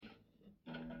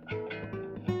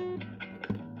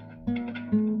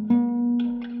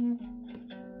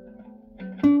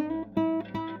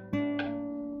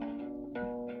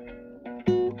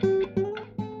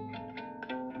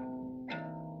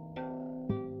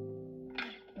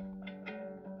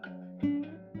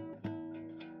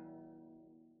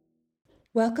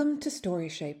Welcome to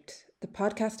Storyshaped, the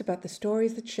podcast about the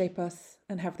stories that shape us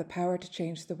and have the power to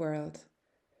change the world.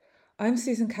 I'm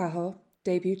Susan Cahill,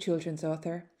 debut children's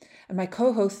author, and my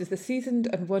co-host is the seasoned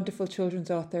and wonderful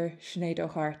children's author Sinead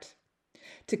O'Hart.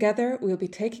 Together, we'll be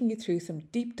taking you through some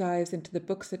deep dives into the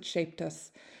books that shaped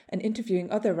us and interviewing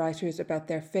other writers about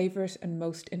their favourite and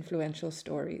most influential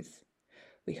stories.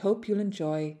 We hope you'll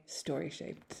enjoy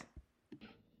Storyshaped.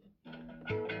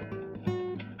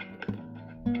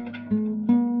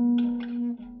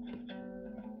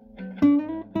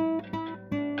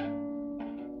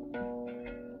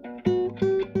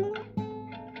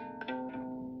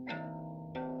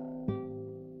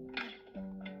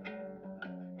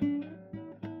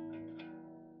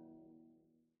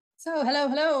 So,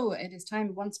 hello. It is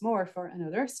time once more for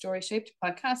another Storyshaped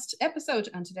podcast episode.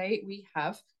 And today we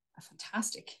have a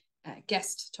fantastic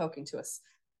guest talking to us.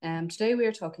 Today we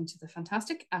are talking to the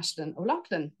fantastic Aislinn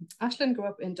O'Loughlin. Aislinn grew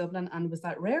up in Dublin and was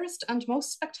that rarest and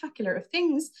most spectacular of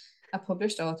things, a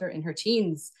published author in her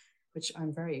teens, which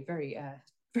I'm very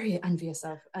envious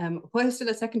of. While still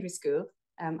at secondary school,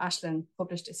 Aislinn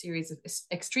published a series of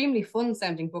extremely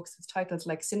fun-sounding books with titles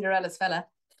like Cinderella's Fella,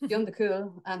 Beyond the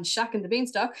Cool, and Shack and the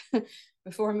Beanstalk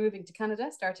before moving to Canada,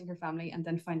 starting her family, and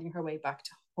then finding her way back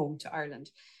home to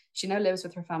Ireland. She now lives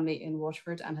with her family in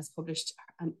Waterford and has published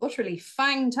an utterly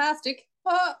fantastic,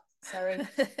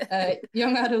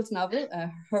 young adult novel,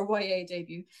 her YA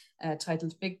debut,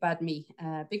 titled Big Bad Me.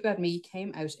 Big Bad Me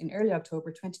came out in early October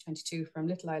 2022 from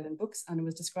Little Island Books, and it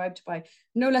was described by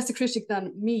no less a critic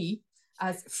than me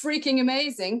as freaking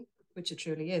amazing, which it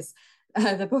truly is.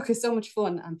 The book is so much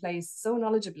fun and plays so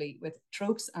knowledgeably with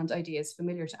tropes and ideas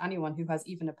familiar to anyone who has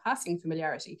even a passing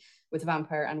familiarity with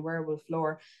vampire and werewolf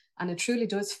lore. And it truly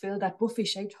does fill that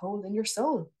Buffy-shaped hole in your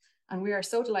soul. And we are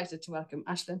so delighted to welcome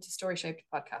Aislinn to Storyshaped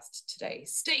podcast today.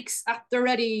 Stakes at the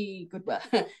ready.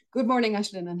 Good morning,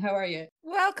 Aislinn, and how are you?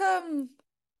 Welcome,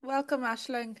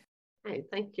 Aislinn. Hi,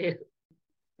 thank you.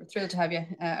 We're thrilled to have you.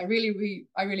 I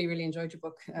really enjoyed your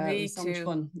book. It was so much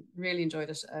fun. Really enjoyed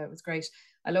it. It was great.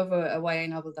 I love a YA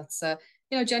novel that's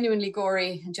genuinely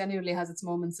gory and genuinely has its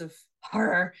moments of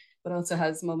horror, but also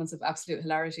has moments of absolute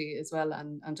hilarity as well,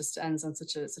 and just ends on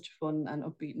such a fun and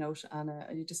upbeat note. And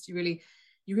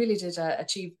you really did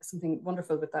achieve something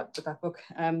wonderful with that book.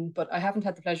 But I haven't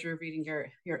had the pleasure of reading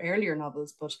your earlier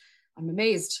novels, but I'm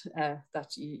amazed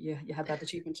that you had that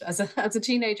achievement as a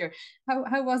teenager.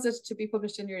 How was it to be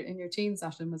published in your teens,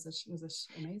 Aislinn? Was it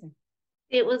amazing?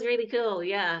 It was really cool,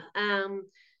 yeah.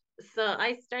 So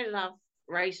I started off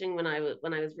writing when I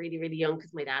was really young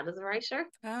because my dad is a writer.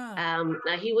 Now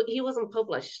he wasn't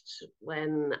published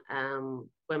when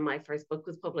my first book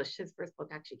was published. His first book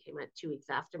actually came out 2 weeks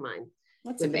after mine.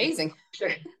 That's amazing.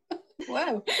 Sure.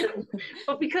 Wow.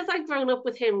 But because I'd grown up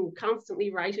with him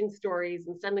constantly writing stories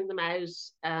and sending them out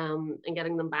and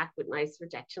getting them back with nice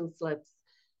rejection slips.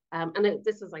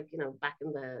 This was back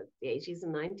in the 80s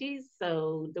and 90s.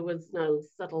 So there was no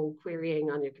subtle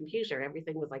querying on your computer.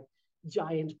 Everything was like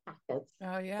giant packets.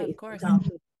 Oh, yeah, of course.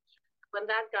 When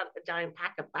Dad got a giant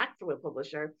packet back from a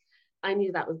publisher, I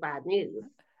knew that was bad news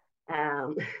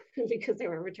because they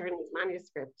were returning his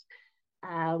manuscript.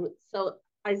 So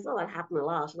I saw that happen a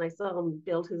lot, and I saw him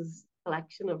build his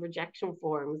collection of rejection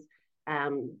forms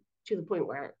to the point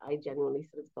where I genuinely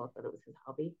sort of thought that it was his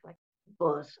hobby.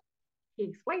 But he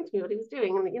explained to me what he was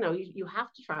doing, and you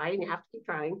have to try and you have to keep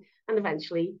trying, and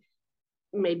eventually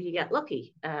maybe you get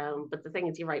lucky. But the thing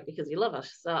is, you write because you love it.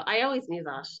 So I always knew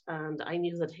that, and I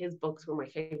knew that his books were my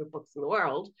favorite books in the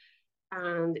world.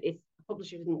 And if the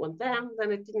publisher didn't want them,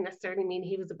 then it didn't necessarily mean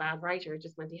he was a bad writer. It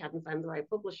just meant he hadn't found the right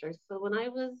publisher. So when I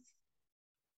was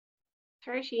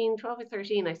 12 or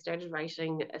 13, I started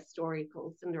writing a story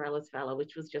called Cinderella's Fella,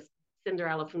 which was just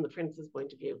Cinderella from the prince's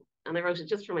point of view. And I wrote it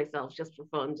just for myself, just for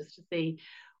fun, just to see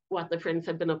what the prince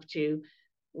had been up to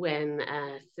when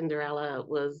Cinderella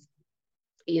was,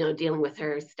 dealing with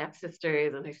her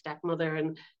stepsisters and her stepmother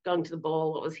and going to the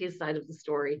ball. What was his side of the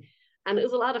story? And it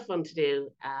was a lot of fun to do.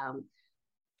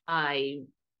 I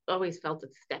always felt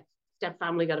that step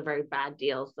family got a very bad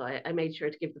deal. So I made sure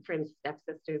to give the prince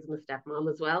stepsisters and a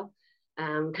stepmom as well.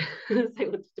 Because I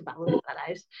wanted to balance that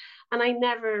out. And I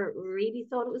never really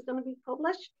thought it was going to be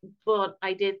published, but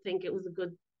I did think it was a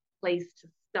good place to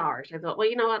start. I thought, well,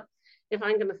 you know what? If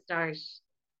I'm going to start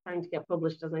trying to get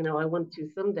published, as I know I want to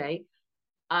someday,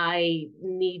 I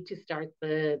need to start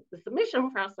the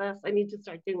submission process. I need to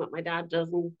start doing what my dad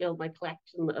does and build my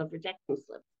collection of rejection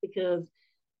slips, because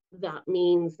that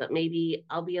means that maybe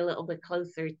I'll be a little bit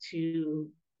closer to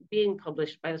being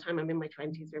published by the time I'm in my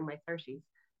 20s or in my 30s.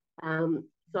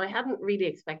 So I hadn't really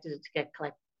expected it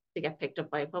to get picked up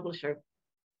by a publisher.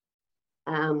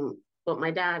 But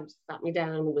my dad sat me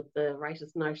down with the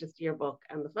Writers and Artists yearbook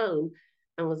and the phone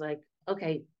and was like,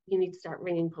 okay, you need to start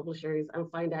ringing publishers and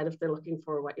find out if they're looking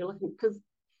for what you're looking. Because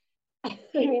I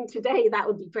mean, today that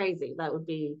would be crazy. That would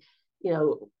be,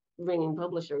 ringing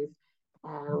publishers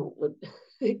would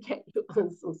get you on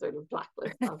some sort of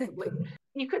blacklist, possibly.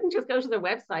 You couldn't just go to their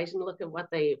website and look at what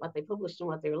they published and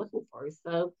what they were looking for.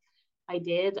 So I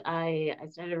did. I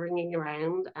started ringing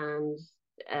around, and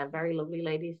a very lovely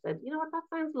lady said, you know what, that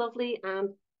sounds lovely. And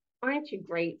aren't you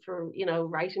great for,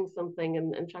 writing something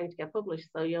and trying to get published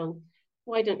so young?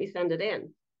 Why don't you send it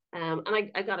in? And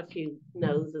I got a few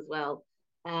no's as well.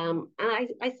 And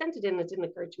I sent it in. It didn't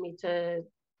occur to me to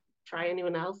try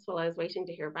anyone else while I was waiting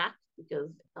to hear back, because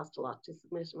it cost a lot to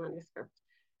submit a manuscript.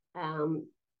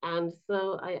 And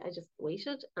so I just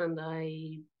waited, and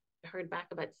I heard back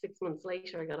about 6 months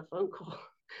later. I got a phone call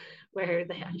where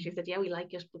they actually said, yeah, we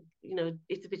like it, but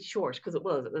it's a bit short, because it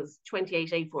was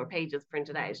 28 A4 pages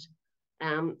printed out.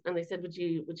 And they said, would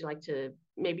you like to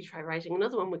maybe try writing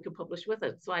another one we could publish with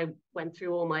it? So I went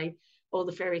through all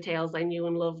the fairy tales I knew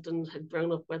and loved and had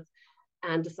grown up with,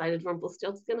 and decided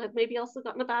Rumpelstiltskin had maybe also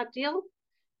gotten a bad deal.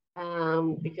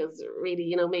 Because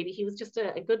really, maybe he was just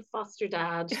a good foster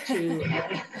dad to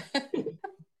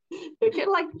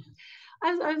like,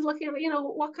 I was looking at,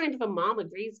 what kind of a mom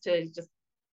agrees to just,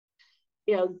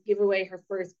 give away her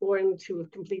firstborn to a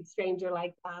complete stranger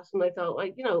like that. And I thought,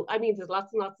 I mean, there's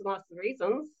lots and lots and lots of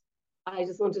reasons. I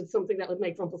just wanted something that would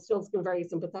make Rumpelstiltskin very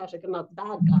sympathetic and not the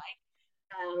bad guy.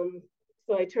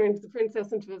 So I turned the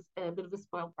princess into a bit of a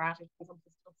spoiled brat. I turned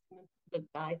Rumpelstiltskin into a good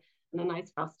guy and a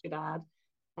nice foster dad.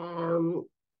 And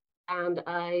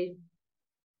I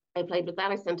played with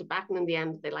that. I sent it back, and in the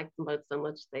end, they liked them both so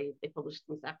much they published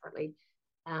them separately,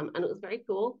 and it was very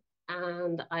cool.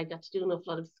 And I got to do an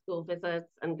awful lot of school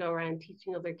visits and go around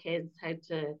teaching other kids how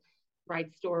to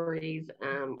write stories,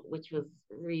 which was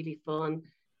really fun.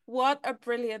 What a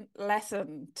brilliant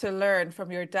lesson to learn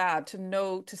from your dad,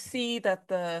 to see that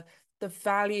the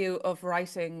value of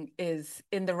writing is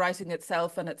in the writing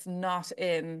itself, and it's not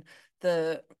in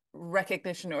the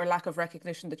recognition or lack of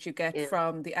recognition that you get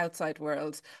from the outside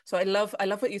world. So I love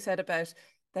what you said about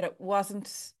that it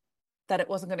wasn't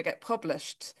going to get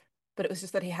published, but it was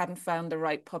just that he hadn't found the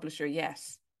right publisher yet.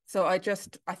 So I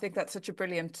think that's such a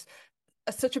brilliant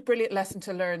lesson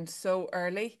to learn so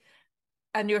early.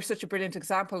 And you're such a brilliant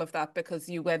example of that, because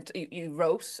you wrote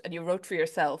for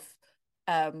yourself,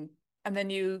 and then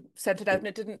you sent it out, and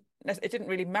it didn't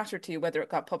really matter to you whether it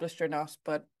got published or not,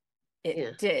 but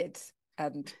it did.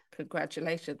 And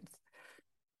congratulations.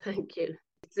 Thank you.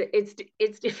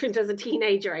 It's different as a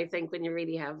teenager, I think, when you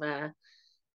really have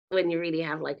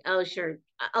like, oh sure,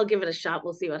 I'll give it a shot,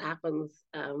 we'll see what happens.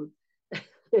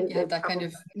 Yeah, that kind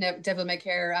of devil may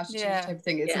care attitude type of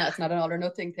thing. It's not an all or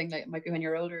nothing thing like it might be when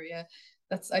you're older. Yeah.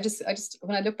 That's I just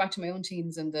when I look back to my own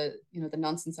teens and the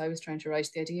nonsense I was trying to write,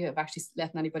 the idea of actually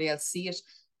letting anybody else see it.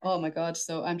 Oh my God.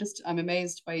 So I'm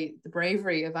amazed by the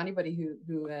bravery of anybody who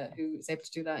is able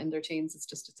to do that in their teens.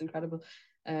 It's incredible.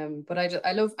 But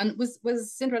I love, and was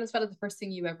Cinderella's Fella the first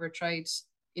thing you ever tried?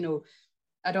 I know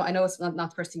it's not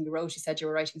the first thing you wrote. You said you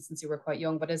were writing since you were quite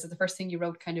young, but is it the first thing you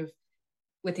wrote kind of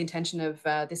with the intention of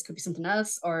this could be something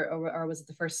else, or was it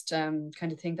the first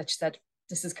kind of thing that you said,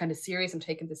 this is kind of serious, I'm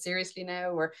taking this seriously now?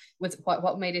 Or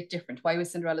what made it different? Why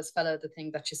was Cinderella's Fella the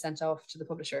thing that you sent off to the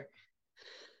publisher?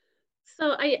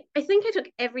 So I think I took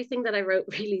everything that I wrote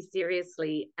really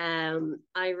seriously.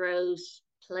 I wrote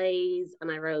plays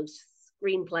and I wrote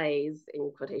screenplays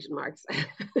in quotation marks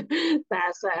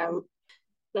that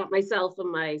myself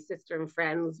and my sister and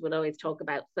friends would always talk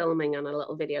about filming on a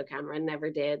little video camera and never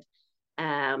did.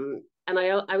 And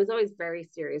I was always very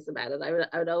serious about it.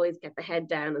 I would always get the head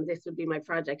down, and this would be my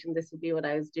project, and this would be what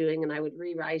I was doing, and I would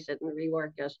rewrite it and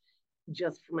rework it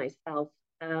just for myself.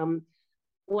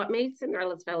 What made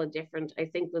Cinderella's Fella different, I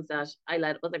think, was that I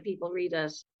let other people read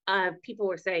it. People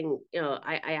were saying,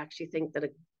 I actually think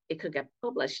that it could get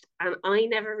published, and I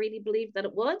never really believed that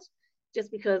it would,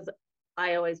 just because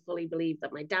I always fully believed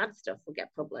that my dad's stuff would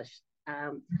get published.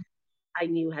 I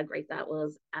knew how great that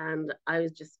was, and I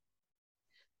was just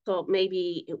thought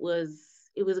maybe it was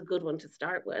a good one to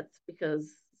start with,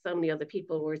 because so many other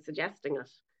people were suggesting it.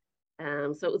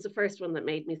 So it was the first one that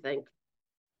made me think,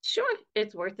 sure,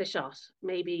 it's worth a shot.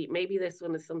 Maybe this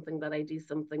one is something that I do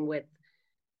something with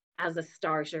as a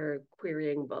starter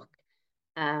querying book.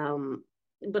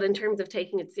 But in terms of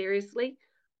taking it seriously,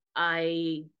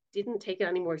 I didn't take it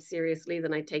any more seriously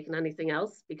than I'd taken anything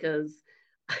else, because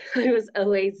I was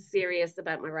always serious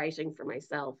about my writing for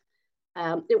myself.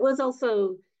 It was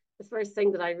also the first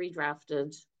thing that I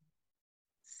redrafted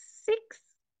 6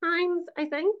 times, I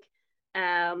think.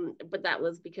 But that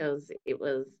was because it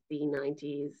was the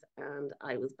 90s and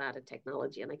I was bad at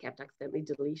technology and I kept accidentally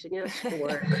deleting it.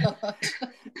 Or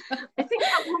I think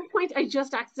at one point I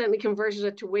just accidentally converted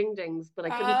it to Wingdings, but I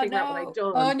couldn't figure out what I'd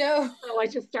done. Oh no. So I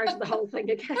just started the whole thing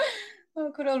again. Oh,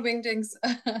 good old Wingdings.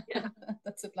 Yeah.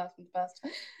 That's a blast from the past.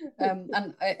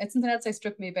 And it's something else that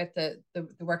struck me about the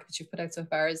work that you've put out so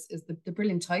far is the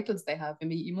brilliant titles they have. I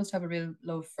mean, you must have a real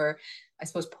love for, I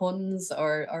suppose, puns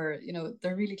or you know,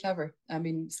 they're really clever. I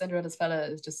mean, Cinderella's Fella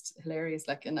is just hilarious.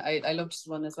 Like, and I loved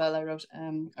one as well. I wrote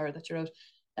or that you wrote.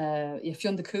 Yeah,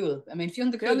 Fionn the Cool. I mean, Fionn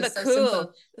the Cool is so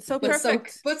simple, so but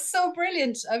perfect, but so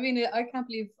brilliant. I mean, I can't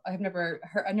believe I've never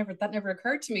heard. That never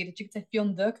occurred to me that you could say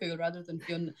Fionn the Cool rather than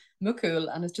Fionn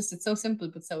McCool, and it's so simple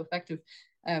but so effective.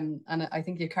 And I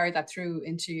think you carried that through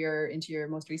into your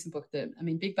most recent book. I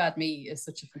mean, Big Bad Me is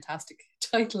such a fantastic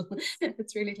title.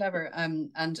 It's really clever.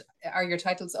 And are your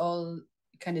titles all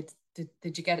kind of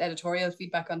did you get editorial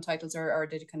feedback on titles, or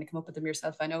did you kind of come up with them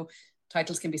yourself? I know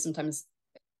titles can be sometimes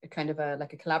a kind of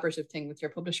like a collaborative thing with your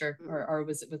publisher, or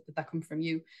did that come from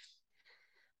you?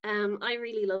 I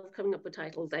really love coming up with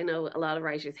titles. I know a lot of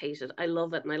writers hate it. I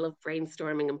love it, and I love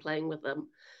brainstorming and playing with them.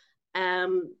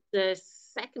 The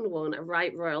second one, A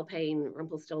Right Royal Pain,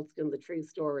 Rumpelstiltskin, The True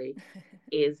Story,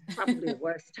 is probably the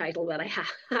worst title that I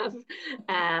have.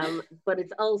 But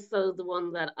it's also the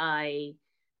one that I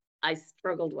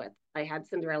struggled with. I had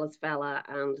Cinderella's Fella,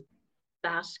 and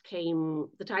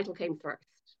the title came first.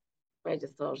 I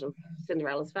just thought of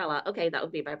Cinderella's Fella. Okay, that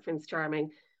would be about Prince Charming.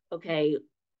 Okay,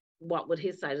 what would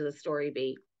his side of the story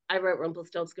be? I wrote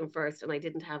Rumpelstiltskin first, and I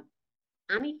didn't have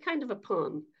any kind of a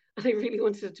pun. And I really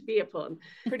wanted it to be a pun.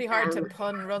 Pretty hard to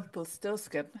pun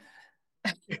Rumpelstiltskin.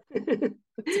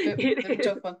 It's a bit of a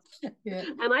tough one. Yeah.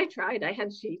 And I tried. I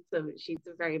had sheets of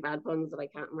very bad puns that I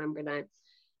can't remember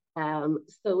now.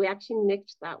 So we actually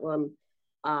nicked that one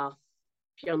off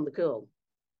Fionn the Cool,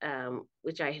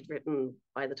 which I had written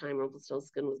by the time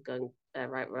Rumpelstiltskin was going,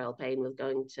 Right Royal Pain was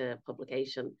going to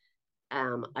publication.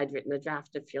 I'd written a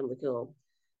draft of Fionn the Cool,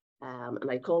 and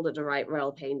I called it A Right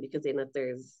Royal Pain because in it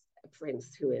there's a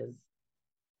prince who is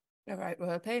A Right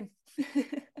Royal Pain.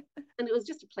 And it was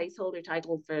just a placeholder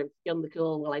title for Fionn the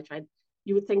Cool. Well, I tried,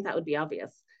 you would think that would be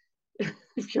obvious,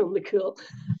 Fionn the Cool,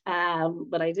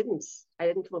 but I didn't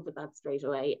come up with that straight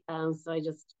away. So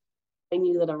I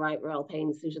knew that A Right Royal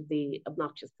Pain suited the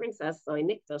obnoxious princess, so I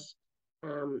nicked it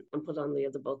and put on the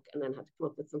other book, and then had to come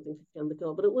up with something for Fionn the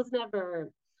Cool. But it was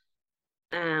never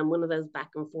one of those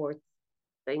back and forth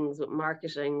things with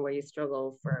marketing where you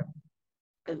struggle for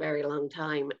a very long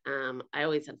time. I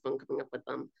always had fun coming up with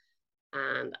them,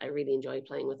 and I really enjoy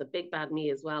playing with it. Big Bad Me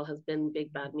as well has been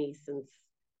Big Bad Me since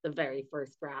the very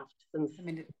first draft. I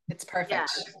mean, it's perfect. Yeah.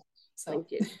 So.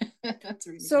 Thank you. That's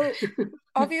really so.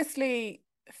 Obviously,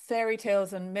 fairy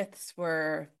tales and myths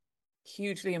were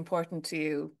hugely important to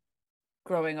you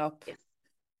growing up. Yes.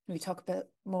 Can we talk a bit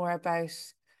more about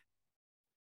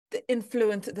the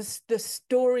influence, the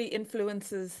story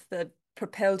influences that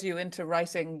propelled you into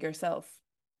writing yourself?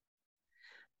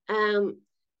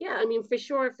 Yeah, I mean, for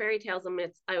sure, fairy tales and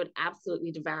myths, I would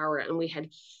absolutely devour, and we had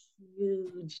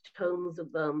huge tomes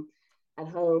of them at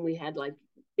home. We had like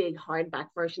big hardback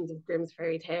versions of Grimm's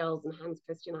fairy tales and Hans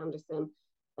Christian Andersen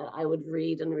that I would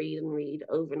read and read and read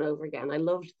over and over again. I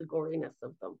loved the goriness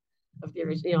of them, of the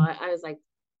original. You know, I was like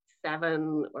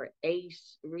 7 or 8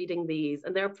 reading these,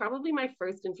 and they're probably my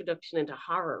first introduction into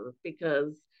horror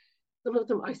because some of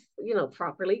them are, you know,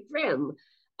 properly grim.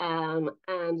 And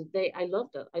I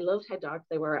loved it. I loved how dark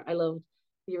they were. I loved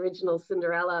the original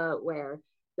Cinderella where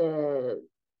the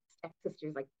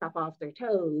stepsisters like chop off their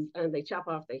toes and they chop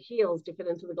off their heels to fit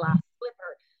into the glass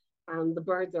slipper. And the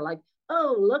birds are like,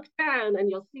 oh, look down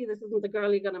and you'll see this isn't the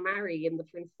girl you're going to marry. And the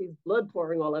prince sees blood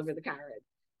pouring all over the carriage.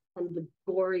 And the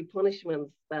gory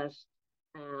punishments that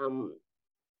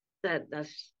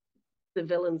the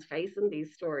villains face in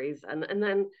these stories. And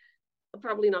then,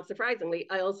 probably not surprisingly,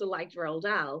 I also liked Roald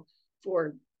Dahl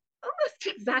for almost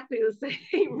exactly the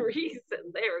same reason.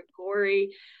 They were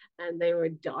gory and they were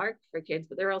dark for kids,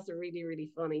 but they're also really, really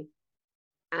funny.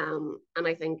 And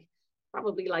I think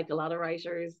probably like a lot of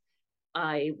writers,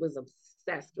 I was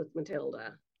obsessed with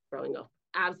Matilda growing up.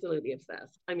 Absolutely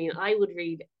obsessed. I mean, I would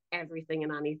read everything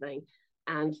and anything.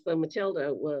 And so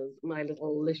Matilda was my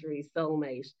little literary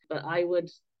soulmate. But I would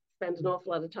spend an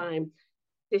awful lot of time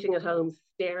sitting at home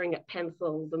staring at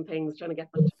pencils and things, trying to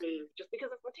get them to move. Just because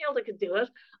if Matilda could do it,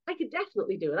 I could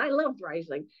definitely do it. I loved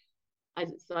writing.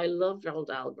 So I loved Roald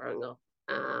Dahl growing up.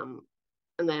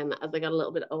 And then as I got a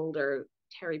little bit older,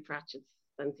 Terry Pratchett's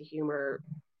sense of humor,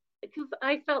 because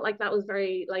I felt like that was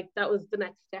that was the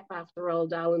next step after Roald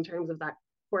Dahl in terms of that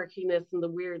quirkiness and the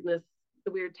weirdness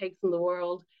the weird takes in the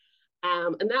world.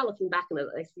 And now looking back on it,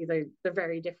 I see they're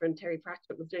very different. Terry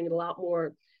Pratchett was doing a lot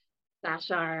more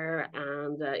satire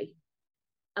and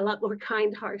a lot more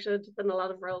kind-hearted than a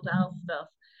lot of Roald Dahl stuff.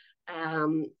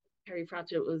 Terry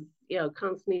Pratchett was,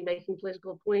 constantly making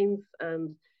political points,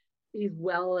 and he's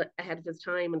well ahead of his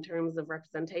time in terms of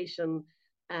representation,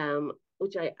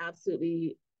 which I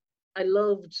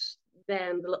loved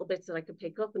then, the little bits that I could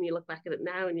pick up, and you look back at it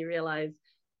now and you realize,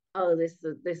 oh,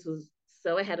 this was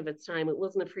so ahead of its time. It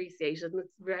wasn't appreciated, and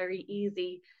it's very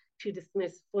easy to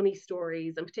dismiss funny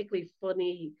stories, and particularly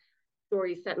funny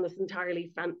stories set in this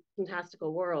entirely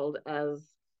fantastical world, as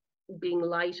being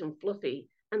light and fluffy.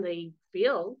 And they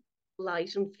feel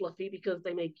light and fluffy because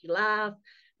they make you laugh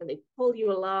and they pull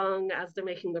you along as they're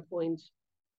making their point.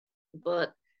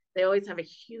 But they always have a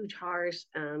huge heart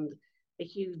and a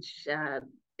huge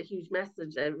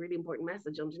message, a really important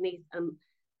message underneath. And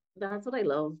that's what I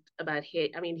loved about him.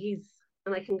 I mean,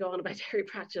 and I can go on about Terry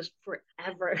Pratchett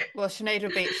forever. Well,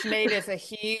 Sinead is a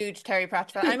huge Terry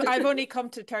Pratchett fan. I've only come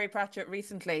to Terry Pratchett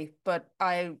recently, but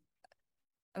I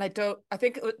think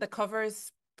the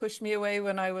covers pushed me away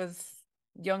when I was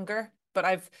younger. But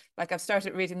I've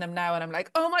started reading them now, and I'm like,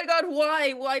 oh my God,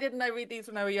 why didn't I read these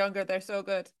when I was younger? They're so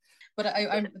good. But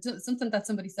I'm something that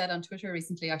somebody said on Twitter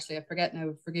recently, actually, I forget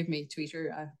now, forgive me,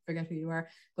 Twitter, I forget who you are,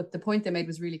 but the point they made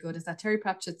was really good, is that Terry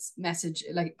Pratchett's message,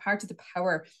 like part of the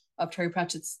power of Terry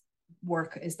Pratchett's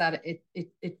work is that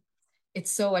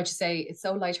it's so, I'd say, it's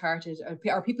so lighthearted,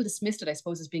 or people dismissed it, I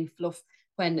suppose, as being fluff,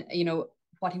 when,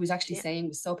 what he was actually saying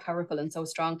was so powerful and so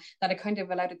strong that it kind of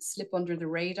allowed it to slip under the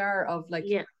radar of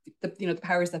the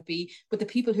powers that be. But the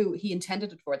people who he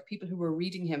intended it for, the people who were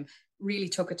reading him, really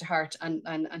took it to heart, and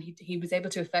he was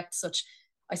able to affect such,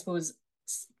 I suppose,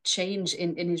 change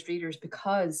in his readers,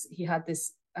 because he had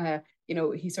this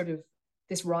he sort of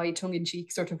this wry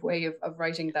tongue-in-cheek sort of way of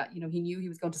writing, that he knew he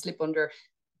was going to slip under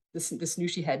the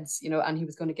snooty heads, and he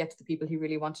was going to get to the people he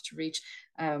really wanted to reach,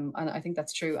 and I think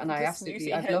that's true. And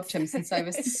I've loved him since I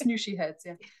was the snooty heads.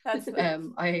 I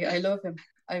love him.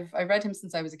 I've read him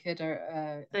since I was a kid.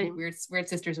 I think Weird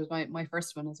Sisters was my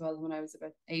first one as well, when I was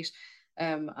about 8.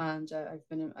 And I've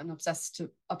been an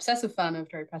obsessive fan of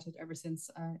Terry Pratchett ever since.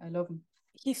 I love him.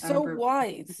 He's so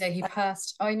wise. The day he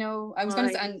passed, I know. I was going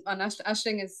to say, and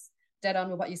Aisling is dead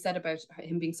on with what you said about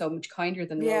him being so much kinder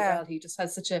than Roald Dahl. He just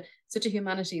has such a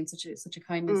humanity and such a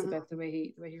kindness about the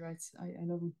way he writes. I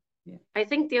love him. Yeah. I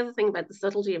think the other thing about the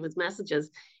subtlety of his messages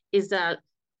is that,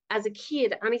 as a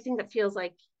kid, anything that feels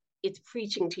like it's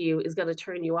preaching to you is going to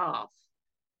turn you off.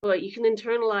 But you can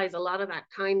internalize a lot of that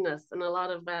kindness and a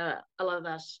lot of that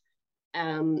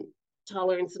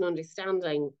tolerance and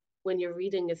understanding when you're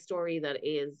reading a story that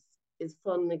is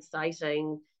fun and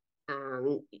exciting.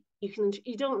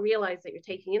 You don't realize that you're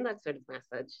taking in that sort of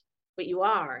message, but you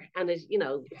are, and it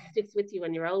sticks with you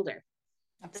when you're older.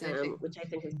 Absolutely. Which I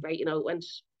think is great. It went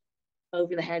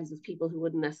over the heads of people who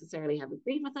wouldn't necessarily have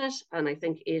agreed with it, and I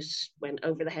think it went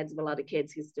over the heads of a lot of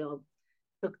kids who still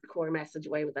took the core message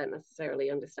away without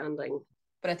necessarily understanding.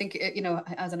 But I think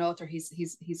as an author,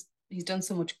 he's done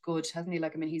so much good, hasn't he?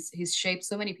 Like, I mean, he's shaped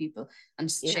so many people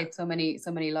and shaped so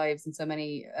many lives and so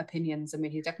many opinions. I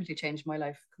mean, he definitely changed my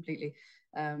life completely.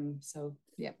 So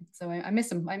I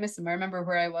miss him. I remember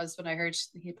where I was when I heard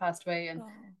he passed away, and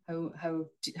how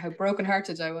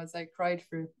brokenhearted I was. I cried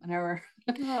for an hour.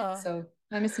 So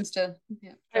I miss him still.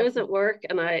 Yeah. I was at work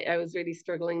and I was really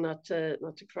struggling not to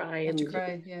cry. Just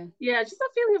that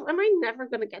feeling of, am I never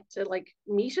going to get to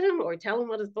meet him or tell him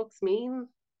what his books mean?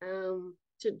 To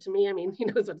me, I mean, he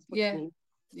knows what his books mean.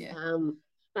 Yeah.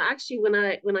 But actually, when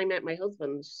I met my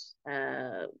husband,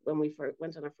 when we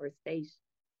went on our first date,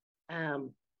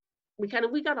 we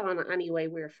got on anyway.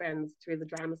 We were friends through the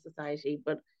drama society,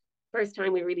 but first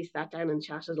time we really sat down and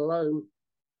chatted alone,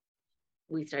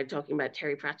 we started talking about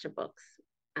Terry Pratchett books,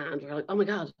 and we're like, oh my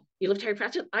God, you love Terry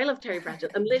Pratchett? I love Terry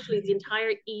Pratchett. And literally the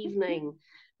entire evening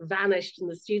vanished in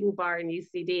the student bar in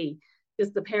UCD,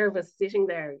 just the pair of us sitting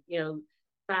there,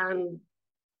 fangirling,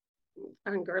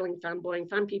 fanboying,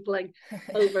 fanpeopling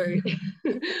over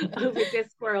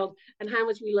Discworld, and how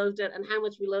much we loved it, and how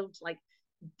much we loved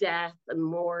Death and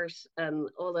Mort and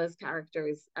all those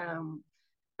characters. And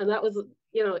that was,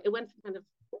 it went from kind of,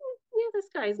 this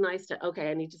guy's nice, to,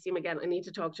 okay, I need to see him again. I need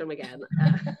to talk to him again.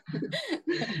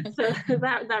 So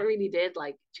that really did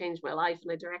change my life.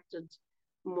 And I directed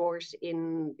Mort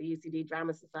in the UCD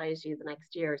Drama Society the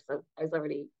next year. So I was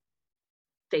already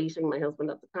dating my husband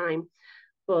at the time,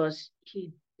 but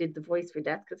he did the voice for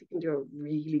Death because he can do a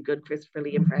really good Christopher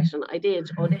Lee impression. I did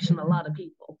audition a lot of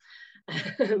people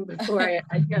before I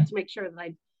got to make sure that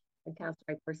I cast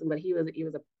the right person, but he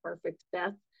was a perfect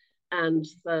Death. And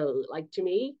so, like, to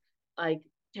me, like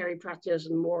Terry Pratchett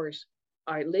and Mort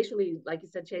are literally, like you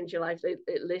said, change your life. It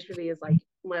literally is like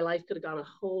my life could have gone a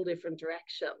whole different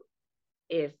direction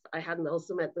if I hadn't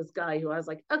also met this guy who I was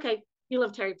like, okay, you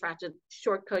love Terry Pratchett,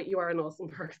 shortcut, you are an awesome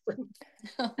person.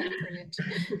 Oh, brilliant.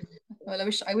 Well,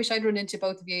 I wish I'd run into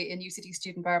both of you in UCD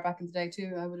student bar back in the day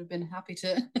too. I would have been happy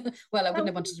to. Well, I wouldn't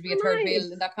have wanted to be a third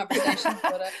wheel in that conversation,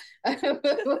 but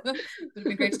it would have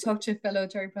been great to talk to fellow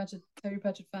Terry Pratchett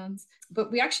fans.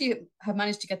 But we actually have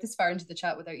managed to get this far into the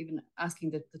chat without even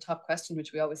asking the top question,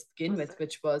 which we always begin with,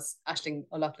 which was, Aisling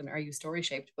O'Loughlin, are you story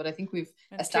shaped? But I think we've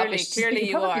established clearly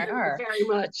you are. Very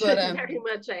much, but very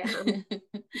much I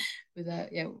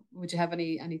am. Would you have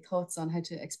any thoughts on how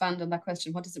to expand on that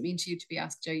question? What does it mean to you to be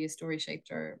asked, are you story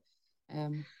shaped? Or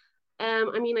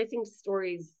I mean, I think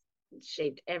stories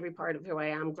shaped every part of who I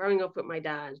am. Growing up with my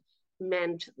dad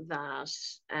meant that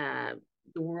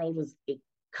the world was a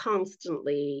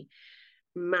constantly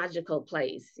magical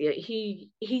place. He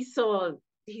still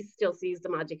sees the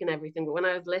magic in everything, but when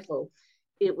I was little,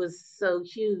 it was so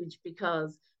huge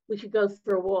because we could go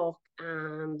for a walk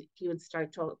and he would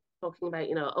start talking about,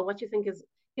 oh, what do you think is,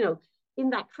 in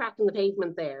that crack in the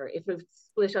pavement there, if it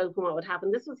split open, what would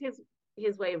happen? This was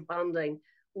his way of bonding,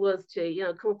 was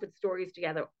to, come up with stories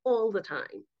together all the time.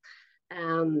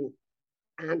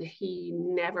 And he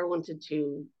never wanted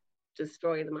to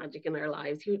destroy the magic in our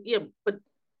lives. But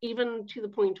even to the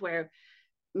point where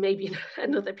maybe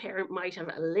another parent might have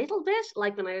a little bit,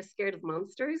 like when I was scared of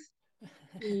monsters,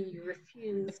 he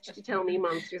refused to tell me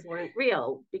monsters weren't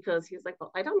real because he was like,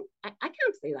 well, I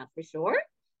can't say that for sure.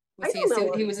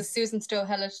 He was a Susan Stowe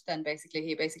Hellish then, basically.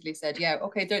 He basically said, yeah,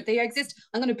 okay, they exist.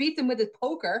 I'm going to beat them with a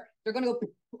poker. They're going to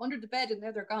go under the bed and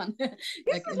now they're gone.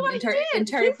 Like in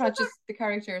Terry Pratchett, the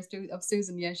character of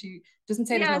Susan, yeah, she doesn't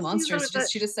say there's no monsters.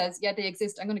 She just says, yeah, they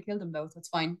exist. I'm going to kill them though. That's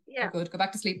fine. Yeah. We're good. Go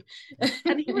back to sleep.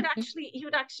 And he would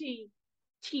actually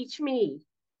teach me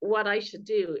what I should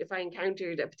do if I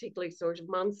encountered a particular sort of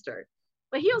monster.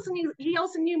 But he also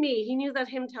knew me. He knew that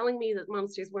him telling me that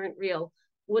monsters weren't real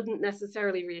wouldn't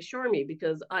necessarily reassure me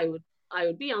because I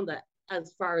would be on that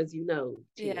as far as team.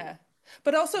 Yeah.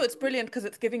 But also it's brilliant because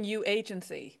it's giving you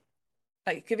agency,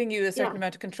 like giving you a certain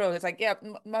amount of control. It's like, yeah,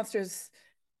 monsters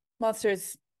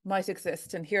might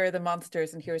exist and here are the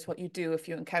monsters and here's what you do if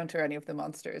you encounter any of the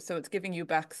monsters. So it's giving you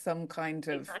back some kind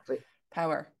of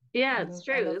power. Yeah, it's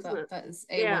true, isn't it? That is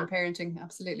A1 parenting,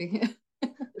 absolutely.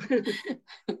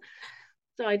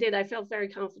 So I felt very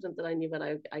confident that I knew what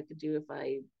I could do if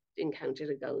I encountered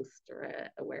a ghost or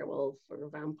a werewolf or a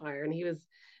vampire. And he was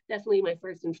definitely my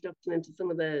first introduction into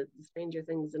some of the stranger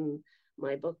things in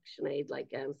my book, Sinead, like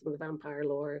some of the vampire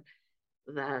lore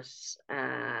that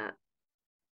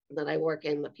I work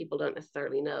in that people don't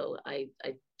necessarily know. I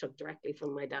took directly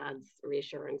from my dad's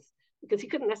reassurance because he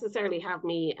couldn't necessarily have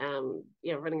me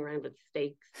running around with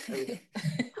stakes and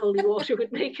holy water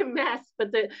would make a mess.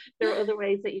 But there are other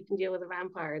ways that you can deal with a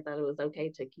vampire that it was okay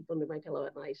to keep under my pillow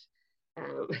at night.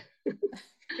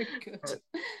 Very good.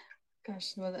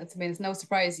 Gosh, well, that's amazing. It's no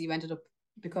surprise you ended up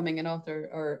becoming an author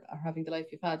or having the life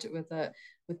you've had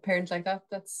with parents like that.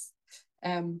 That's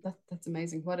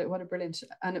amazing. What a brilliant.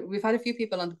 And we've had a few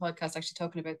people on the podcast actually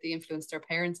talking about the influence their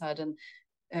parents had, and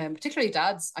particularly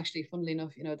dads. Actually, funnily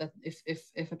enough, that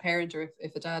if a parent or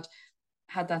if a dad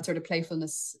had that sort of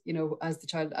playfulness, as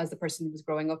the person was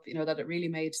growing up, that it really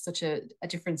made such a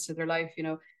difference to their life,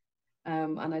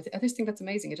 and I just think that's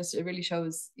amazing. It really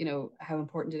shows, how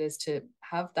important it is to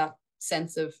have that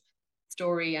sense of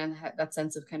story and that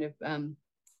sense of kind of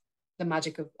the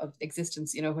magic of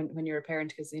existence, when you're a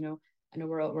parent, because, I know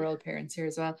we're all parents here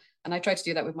as well. And I tried to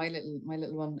do that with my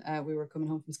little one. We were coming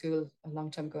home from school a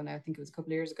long time ago now. I think it was a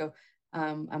couple of years ago.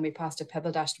 And we passed a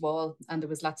pebble dashed wall and there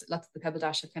was lots of the pebble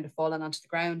dash had kind of fallen onto the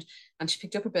ground, and she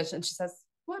picked up a bit and she says,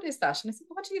 what is that? And I said,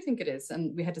 well, what do you think it is?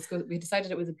 And we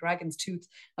decided it was a dragon's tooth,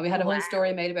 and we had a whole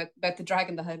story made about the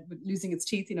dragon that had losing its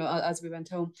teeth, as we went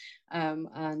home.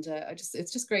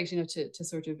 It's just great, to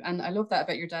sort of, and I love that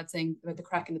about your dad saying about the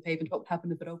crack in the pavement, what would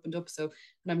happen if it opened up. So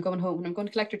when I'm going home, when I'm going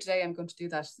to collect her today, I'm going to do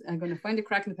that. I'm going to find a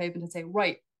crack in the pavement and say,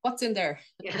 right, what's in there?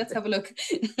 Yeah. Let's have a look.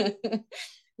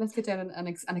 Let's get down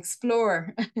and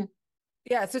explore.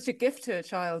 Yeah, it's such a gift to a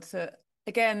child to,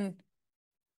 again,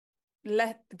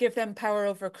 give them power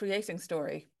over creating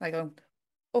story. Like,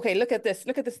 okay, look at this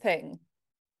thing,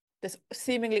 this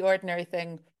seemingly ordinary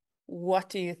thing. What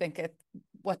do you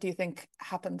think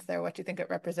happens there? What do you think it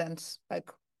represents?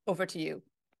 Like, over to you.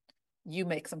 You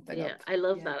make something up. I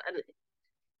love that. And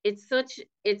it's such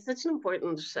an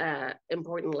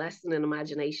important lesson in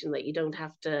imagination that you don't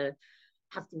have to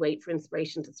have to wait for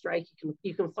inspiration to strike.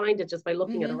 You can find it just by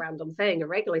looking at a random thing, a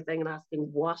regular thing, and asking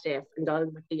what if, and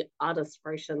going with the oddest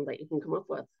version that you can come up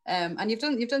with. And you've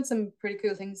done some pretty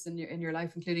cool things in your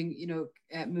life, including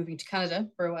moving to Canada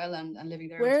for a while and living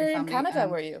there with your family. Where in Canada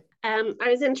were you? I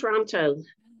was in Toronto.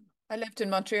 I lived in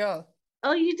Montreal.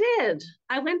 Oh, you did?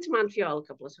 I went to Montreal a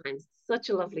couple of times. Such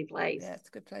a lovely place. Yeah, it's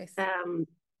a good place.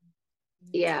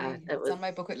 Yeah, it's on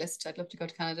my bucket list. I'd love to go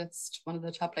to Canada. It's one of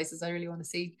the top places I really want to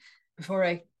see before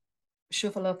I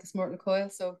shuffle off this mortal coil.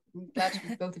 So I'm glad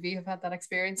both of you have had that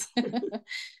experience.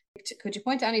 Could you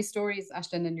point to any stories,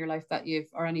 Aislinn, in your life that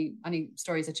or any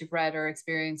stories that you've read or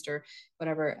experienced or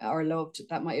whatever, or loved,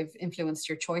 that might have influenced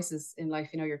your choices in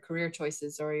life, your career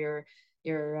choices or your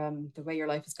the way your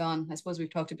life has gone? I suppose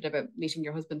we've talked a bit about meeting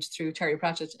your husband through Terry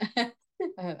Pratchett.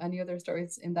 Any other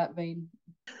stories in that vein?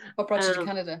 What brought you to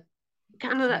Canada?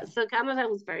 Canada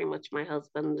was very much my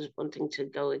husband wanting to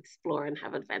go explore and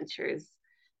have adventures.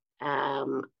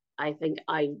 I think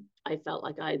I felt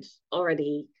like I'd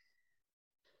already,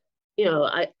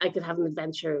 I could have an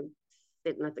adventure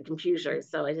sitting at the computer,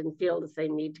 so I didn't feel the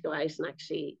same need to go out and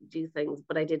actually do things.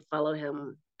 But I did follow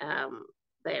him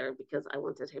there because I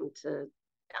wanted to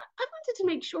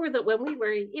make sure that when we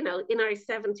were, in our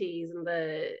 70s in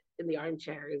the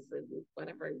armchairs and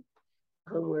whatever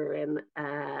home we were in,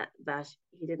 that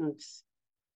he didn't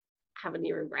have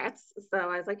any regrets. So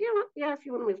I was like, yeah, if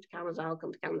you want to move to Canada, I'll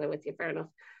come to Canada with you. Fair enough.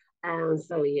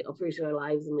 So we uprooted our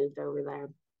lives and moved over there.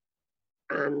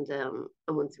 And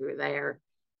once we were there,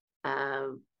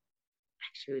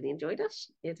 actually really enjoyed it.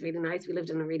 It's really nice. We lived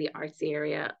in a really artsy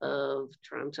area of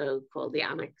Toronto called the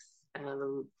Annex,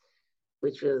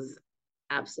 which was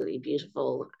absolutely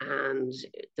beautiful. And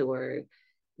there were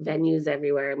venues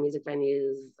everywhere, music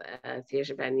venues,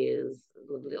 theatre venues,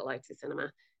 lovely little artsy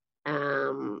cinema.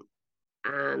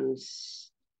 And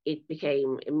it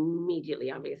became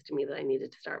immediately obvious to me that I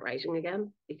needed to start writing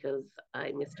again because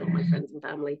I missed all my friends and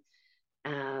family.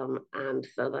 And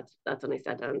so that's when I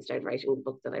sat down and started writing the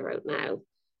book that I wrote now,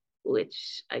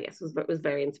 which I guess was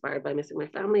very inspired by missing my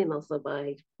family and also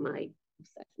by my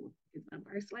obsession with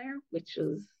Vampire Slayer, which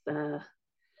was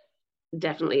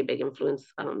definitely a big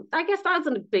influence. I guess that was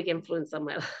a big influence on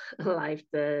my life,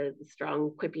 the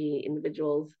strong, quippy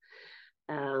individuals,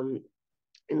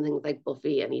 in things like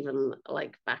Buffy, and even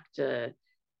like back to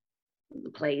the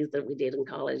plays that we did in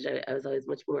college. I was always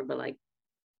much more of a like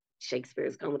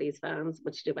Shakespeare's comedies fans,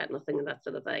 much ado about nothing and that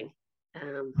sort of thing.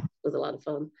 It was a lot of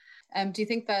fun. Do you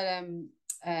think that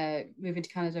moving to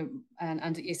Canada,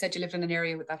 and you said you lived in an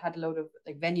area that had a load of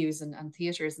like venues and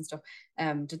theatres and stuff,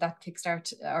 did that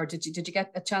kickstart, or did you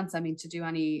get a chance, to do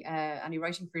any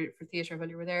writing for theatre while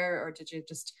you were there, or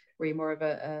were you more of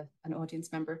an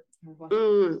audience member, or what?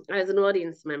 I was an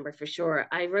audience member for sure.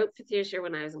 I wrote for theatre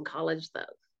when I was in college though.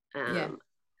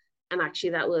 And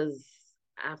actually that was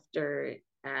after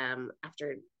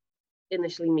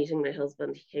initially meeting my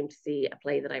husband. He came to see a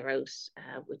play that I wrote,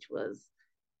 which was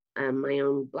my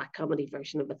own black comedy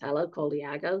version of Othello called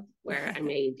Iago, where I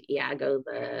made Iago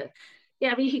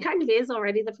he kind of is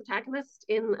already the protagonist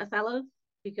in Othello,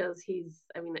 because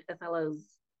Othello's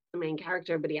the main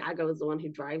character, but Iago is the one who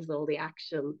drives all the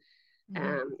action.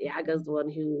 Iago's the one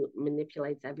who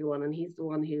manipulates everyone, and he's the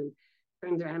one who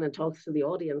turns around and talks to the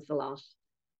audience a lot.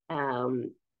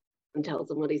 And tells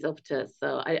them what he's up to.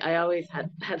 So I always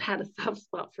had a soft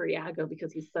spot for Iago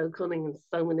because he's so cunning and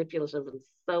so manipulative and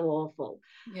so awful.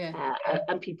 Yeah.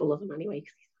 And people love him anyway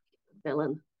because he's a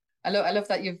villain. I love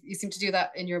that you seem to do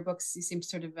that in your books. You seem to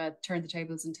sort of turn the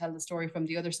tables and tell the story from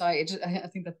the other side. I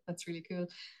think that's really cool.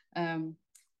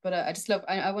 But I just love,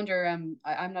 I wonder,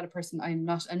 I'm not a person, I've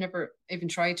never even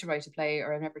tried to write a play,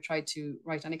 or I've never tried to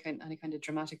write any kind of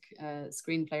dramatic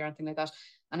screenplay or anything like that.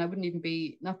 And I wouldn't even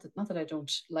be, not that I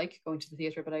don't like going to the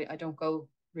theatre, but I don't go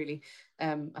really.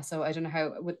 So I don't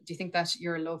know do you think that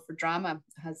your love for drama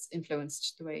has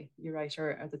influenced the way you write,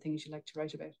 or the things you like to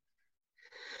write about?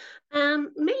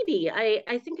 Maybe.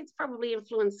 I think it's probably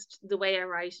influenced the way I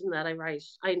write, in that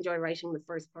I enjoy writing the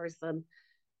first person.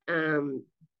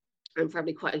 I'm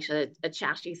probably quite a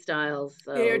chatty style.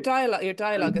 So your dialogue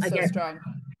is so strong.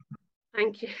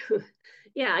 Thank you.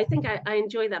 Yeah, I think I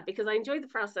enjoy that because I enjoy the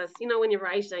process. When you're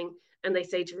writing and they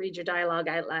say to read your dialogue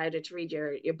out loud, or to read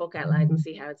your book out loud and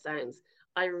see how it sounds.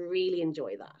 I really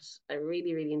enjoy that. I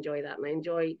really, really enjoy that. And I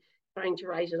enjoy trying to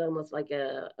write it almost like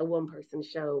a one-person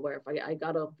show, where if I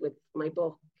got up with my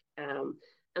book and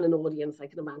an audience, I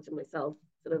can imagine myself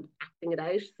sort of acting it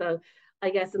out. So I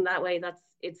guess in that way,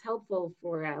 it's helpful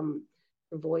for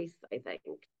voice, I think,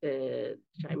 to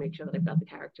try and make sure that I've got the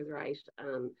characters right,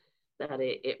 and that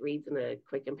it reads in a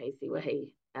quick and pacey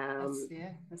way.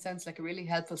 That sounds like a really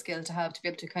helpful skill to have, to be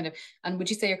able to kind of, and would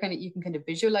you say you can kind of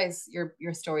visualize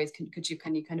your stories? Can you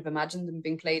kind of imagine them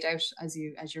being played out as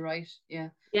you write? Yeah.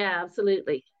 Yeah,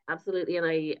 absolutely. Absolutely.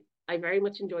 And I very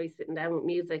much enjoy sitting down with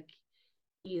music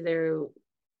either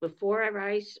before I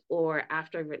write or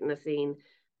after I've written a scene,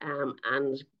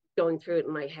 and going through it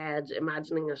in my head,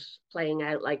 imagining it playing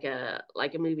out like a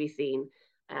movie scene.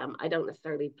 I don't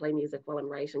necessarily play music while I'm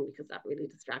writing because that really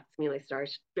distracts me and I start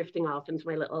drifting off into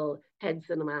my little head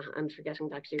cinema and forgetting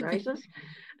to actually write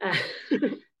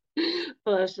it.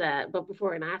 But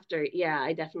before and after, yeah,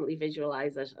 I definitely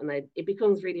visualize it and it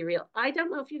becomes really real. I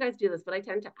don't know if you guys do this, but I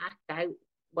tend to act out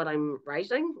what I'm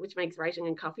writing, which makes writing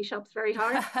in coffee shops very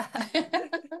hard.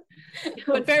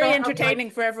 But very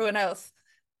entertaining for everyone else.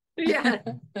 Yeah.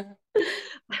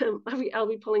 I'll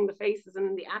be pulling the faces, and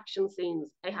in the action scenes,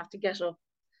 I have to get up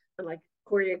and like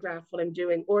choreograph what I'm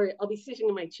doing, or I'll be sitting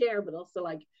in my chair, but also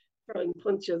like throwing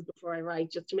punches before I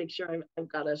write, just to make sure I've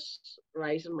got it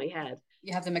right in my head.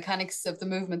 You have the mechanics of the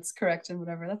movements correct and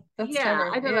whatever. That's yeah,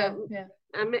 clever. I don't know. Yeah.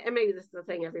 And maybe this is the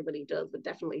thing everybody does, but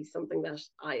definitely something that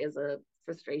I, as a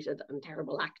frustrated and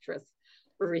terrible actress,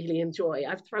 really enjoy.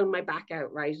 I've thrown my back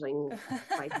out writing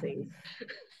fight scenes.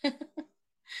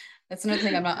 That's another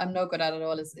thing I'm no good at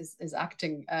all is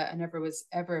acting. I never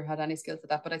had any skill for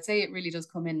that, but I'd say it really does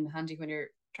come in handy when you're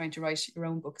trying to write your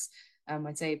own books.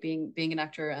 I'd say being an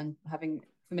actor and having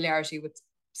familiarity with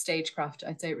stagecraft,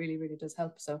 I'd say it really, really does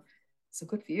help. So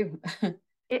good for you.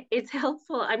 It's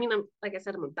helpful. I mean, like I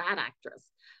said, I'm a bad actress,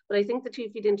 but I think the two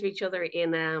feed into each other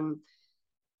in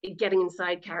getting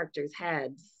inside characters'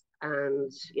 heads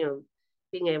and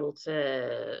being able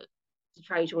to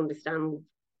try to understand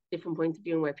different points of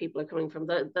view and where people are coming from.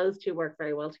 Those two work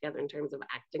very well together in terms of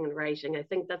acting and writing. I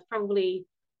think that's probably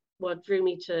what drew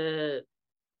me to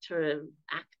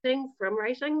acting from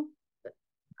writing.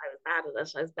 I was bad at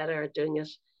it. I was better at doing it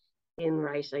in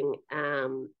writing.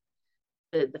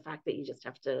 The fact that you just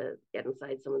have to get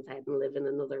inside someone's head and live in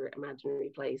another imaginary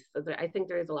place. So I think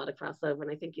there is a lot of crossover,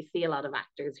 and I think you see a lot of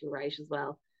actors who write as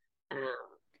well.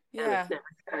 Yeah. And it's never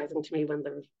surprising to me when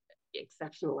they're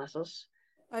exceptional at it.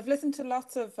 I've listened to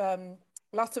lots of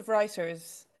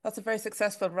writers, lots of very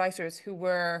successful writers who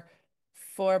were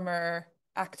former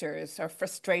actors or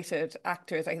frustrated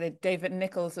actors. I think David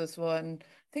Nichols was one.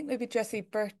 I think maybe Jesse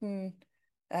Burton,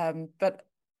 but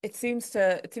it seems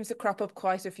to crop up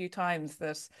quite a few times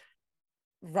that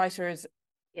writers.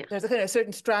 Yeah. There's a kind of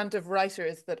certain strand of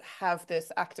writers that have this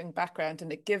acting background,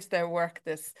 and it gives their work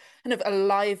this kind of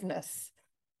aliveness.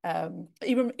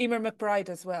 Emer McBride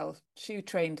as well. She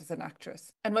trained as an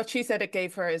actress, and what she said it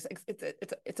gave her is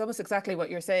it's almost exactly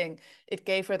what you're saying. It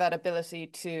gave her that ability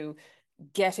to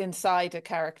get inside a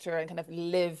character and kind of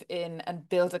live in and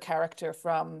build a character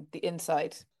from the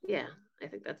inside. Yeah, I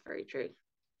think that's very true.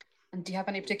 And do you have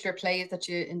any particular plays that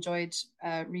you enjoyed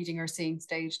reading or seeing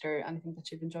staged, or anything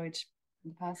that you've enjoyed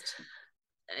in the past?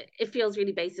 It feels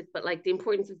really basic, but like the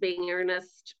importance of being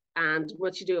earnest and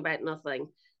what you do about nothing.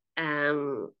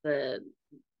 The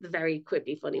very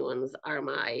quippy, funny ones are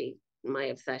my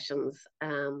obsessions.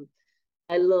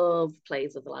 I love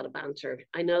plays with a lot of banter.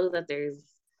 I know that there's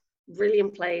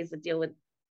brilliant plays that deal with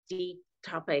deep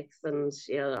topics and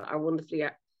are wonderfully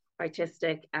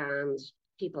artistic, and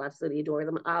people absolutely adore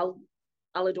them. I'll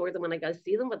adore them when I go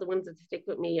see them, but the ones that stick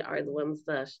with me are the ones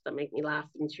that make me laugh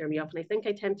and cheer me up. And I think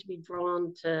I tend to be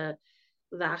drawn to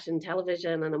that in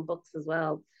television and in books as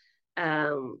well.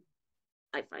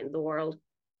 I find the world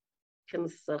can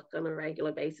suck on a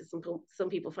regular basis, and some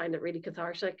people find it really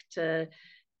cathartic to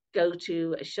go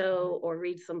to a show or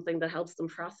read something that helps them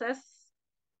process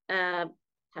how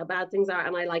bad things are.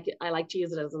 And I like to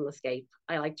use it as an escape.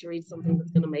 I like to read something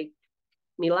that's going to make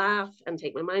me laugh and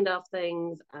take my mind off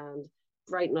things and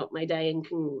brighten up my day and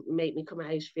can make me come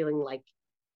out feeling like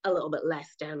a little bit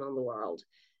less down on the world.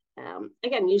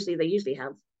 Again, they usually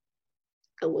have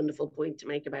a wonderful point to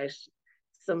make about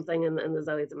something, and there's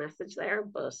always a message there,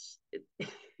 but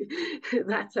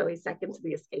that's always second to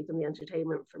the escape and the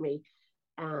entertainment for me.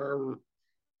 That's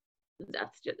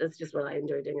just what I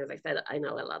enjoy doing. As I said, I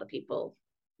know a lot of people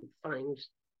find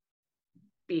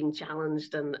being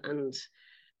challenged and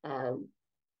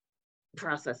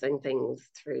processing things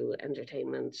through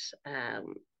entertainment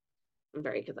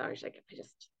very cathartic.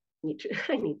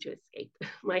 I need to escape.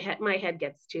 My head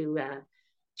gets too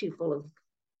full of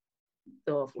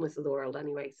the awfulness of the world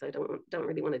anyway, so I don't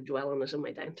really want to dwell on it in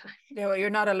my downtime. Yeah, well,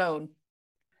 you're not alone.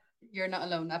 You're not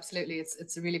alone. Absolutely.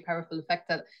 It's a really powerful effect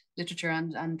that literature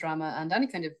and drama and any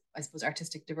kind of, I suppose,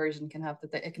 artistic diversion can have,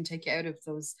 that it can take you out of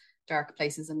those dark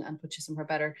places and put you somewhere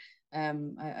better.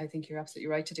 I think you're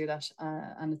absolutely right to do that.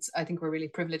 And I think we're really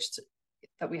privileged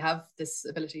we have this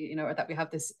ability, you know, or that we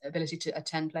have this ability to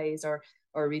attend plays or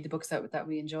read the books that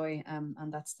we enjoy, and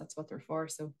that's what they're for.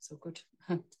 So good.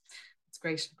 It's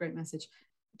great message.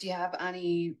 Do you have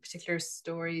any particular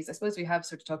stories? I suppose we have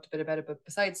sort of talked a bit about it, but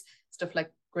besides stuff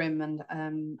like Grimm and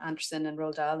Anderson and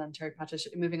Roald Dahl and Terry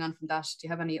Pratchett, moving on from that, do you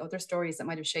have any other stories that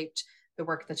might have shaped the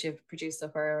work that you've produced so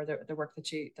far, or the work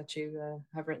that you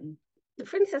have written? The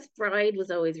Princess Bride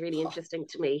was always really interesting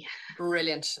to me.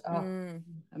 Brilliant. Amazing.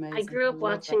 I grew up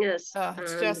watching it, it's and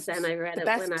just then I read the it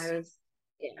best. when I was,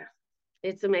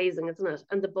 it's amazing, isn't it?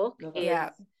 And the book is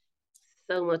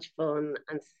so much fun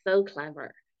and so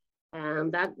clever.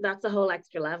 That's a whole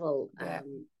extra level,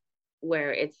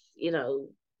 where it's, you know,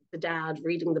 the dad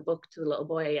reading the book to the little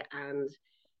boy, and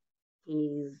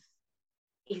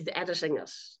he's editing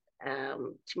it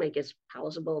to make it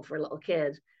palatable for a little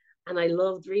kid. And I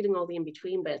loved reading all the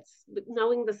in-between bits, but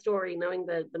knowing the story, knowing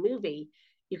the movie,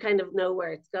 you kind of know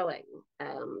where it's going,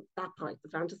 that part, the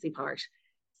fantasy part.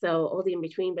 So all the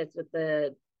in-between bits with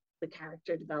the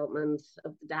character development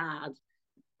of the dad,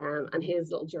 and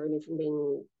his little journey from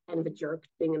being kind of a jerk,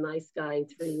 being a nice guy,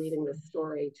 through reading this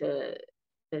story to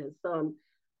his son.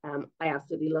 I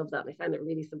absolutely love that. And I found it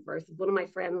really subversive. One of my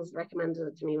friends recommended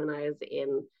it to me when I was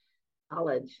in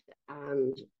college,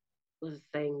 and was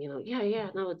saying, you know,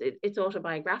 no, it's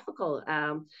autobiographical.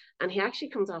 And he actually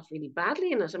comes off really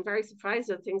badly in it. I'm very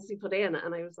surprised at the things he put in.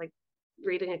 And I was like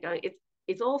reading it going,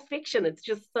 it's all fiction. It's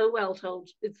just so well told.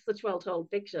 It's such well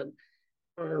told fiction,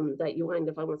 that you wind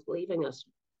up almost believing it.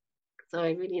 So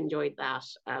I really enjoyed that.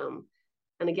 And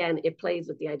again, it plays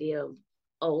with the idea of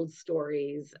old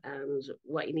stories and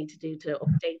what you need to do to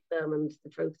update them, and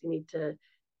the tropes you need to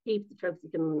keep, the tropes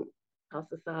you can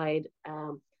toss aside.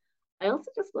 I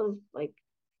also just love like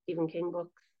Stephen King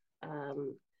books,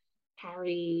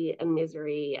 Carrie and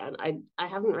Misery, and I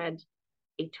haven't read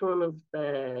a ton of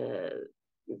the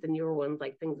newer ones,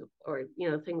 like things, or you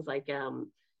know, things like I don't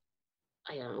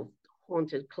know,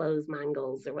 Haunted Clothes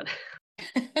Mangles or whatever.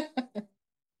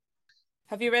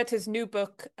 Have you read his new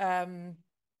book,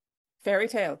 Fairy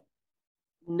Tale?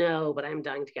 No, but I'm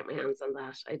dying to get my hands on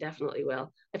that. I definitely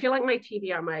will. I feel like my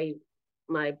TBR,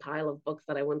 my pile of books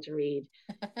that I want to read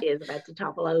is about to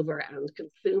topple over and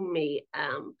consume me.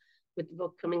 With the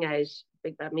book coming out,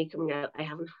 Big Bad Me coming out, I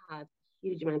haven't had a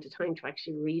huge amount of time to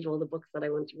actually read all the books that I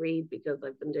want to read, because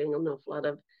I've been doing an awful lot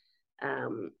of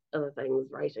other things,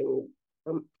 writing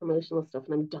promotional stuff,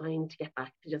 and I'm dying to get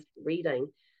back to just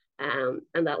reading.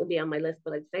 And that will be on my list,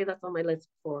 but I'd say that's on my list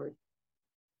for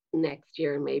next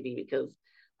year maybe, because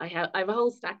I have a whole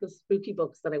stack of spooky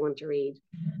books that I want to read,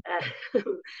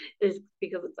 is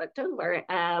because it's October,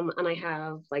 and I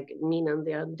have like Mina and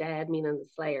the Undead, Mina and the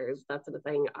Slayers, that sort of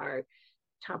thing, are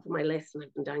top of my list, and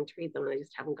I've been dying to read them, and I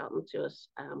just haven't gotten to it.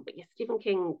 But yeah, Stephen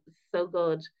King is so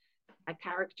good at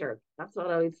character. That's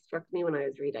what always struck me when I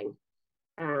was reading.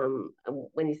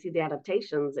 When you see the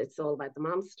adaptations, it's all about the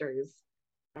monsters.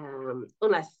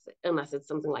 Unless it's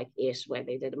something like It, where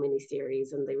they did a mini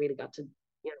series and they really got to,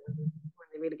 you know, when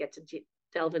they really get to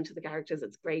delve into the characters,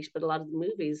 it's great. But a lot of the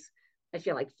movies, I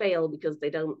feel like, fail because they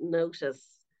don't notice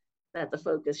that the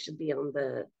focus should be on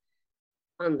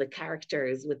the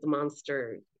characters, with the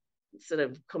monster sort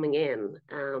of coming in,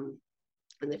 and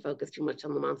they focus too much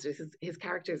on the monsters. His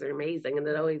characters are amazing, and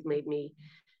it always made me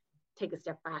take a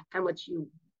step back, how much you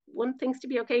want things to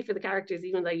be okay for the characters,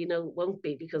 even though you know it won't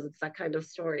be, because it's that kind of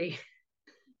story.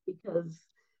 Because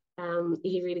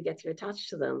he really gets you attached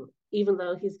to them, even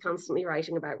though he's constantly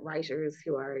writing about writers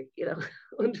who are, you know,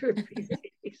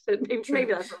 underappreciated. So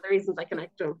maybe that's one of the reasons I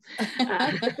connect to him.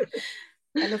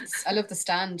 I love The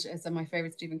Stand. It's my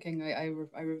favorite Stephen King. I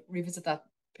revisit that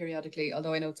periodically,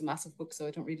 although I know it's a massive book, so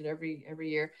I don't read it every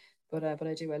year. But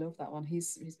I do. I love that one.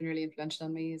 He's been really influential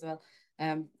on me as well.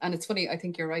 And it's funny, I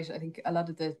think you're right. I think a lot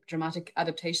of the dramatic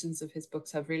adaptations of his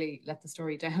books have really let the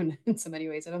story down in so many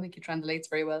ways. I don't think he translates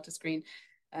very well to screen.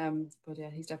 But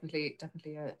yeah, he's definitely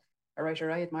a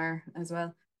writer I admire as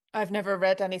well. I've never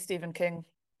read any Stephen King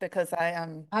because I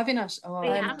am. Have you not? Oh,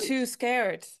 I'm too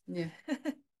scared. Yeah.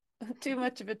 Too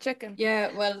much of a chicken.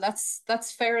 Yeah, well,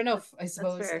 that's fair enough, I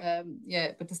suppose.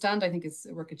 Yeah, but The Stand, I think, is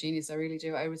a work of genius. I really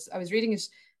do. I was reading it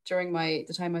during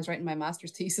the time I was writing my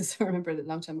master's thesis. I remember it a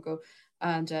long time ago.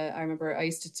 And I remember I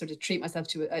used to sort of treat myself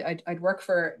to it. I'd work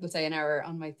for, let's say, an hour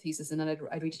on my thesis, and then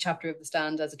I'd read a chapter of The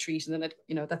Stand as a treat, and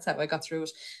then that's how I got through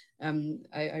it.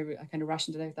 I kind of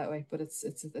rationed it out that way, but it's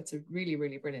a really,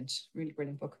 really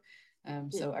brilliant book.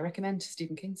 So I recommend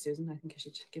Stephen King, Susan. I think I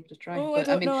should give it a try. Oh, but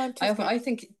I don't know. I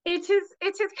think it's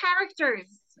his characters.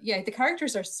 Yeah, the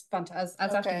characters are fantastic.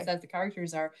 As Ashley says, the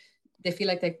characters are. They feel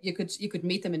like you could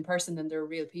meet them in person, and they're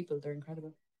real people. They're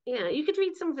incredible. Yeah, you could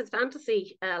read some of his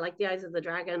fantasy, like The Eyes of the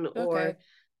Dragon, or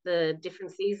the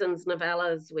Different Seasons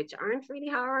novellas, which aren't really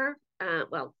horror.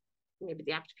 Well, maybe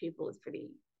The Apt Pupil is pretty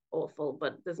awful,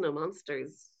 but there's no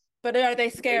monsters. But are they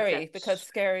scary? Except, Because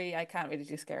scary, I can't really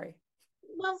do scary.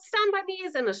 well, Stand By Me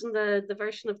is in it, in the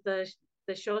version of the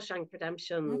Shawshank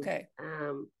Redemption, Okay.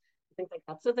 things like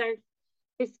that. So they're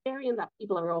scary in that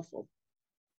people are awful.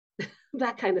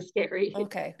 That kind of scary.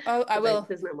 Okay. Oh,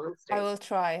 There's no monsters. I will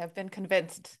try. I've been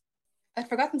convinced. I'd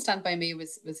forgotten Stand By Me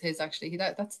was his actually.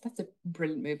 That's a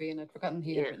brilliant movie, and I'd forgotten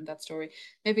he had written that story.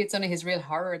 Maybe it's only his real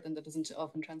horror then that doesn't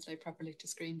often translate properly to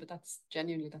screen, but that's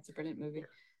a brilliant movie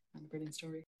and a brilliant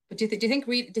story. But do you think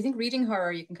reading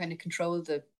horror you can kind of control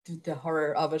the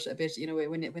horror of it a bit? You know,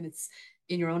 when it's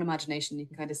in your own imagination, you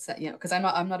can kind of set, you know, because I'm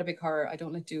not a big horror. I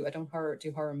don't do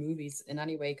horror movies in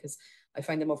any way because I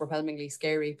find them overwhelmingly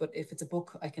scary. But if it's a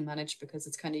book, I can manage because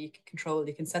it's kind of, you can control,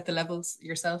 you can set the levels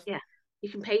yourself. Yeah, you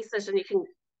can pace it, and you can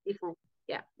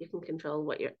control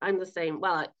what you're. I'm the same.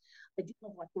 Well, I do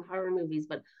love watching horror movies,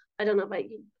 but I don't know about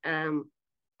you.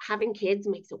 Having kids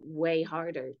makes it way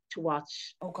harder to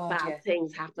watch bad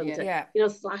things happen to you know,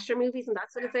 slasher movies and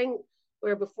that sort of thing.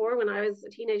 Where before, when I was a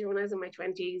teenager, when I was in my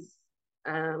 20s,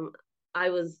 I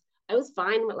was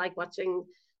fine with like watching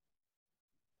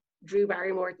Drew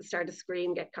Barrymore at the start of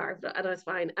Scream get carved, and I was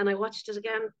fine. And I watched it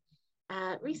again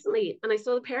recently, and I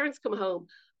saw the parents come home,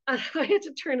 and I had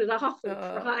to turn it off and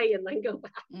cry and then go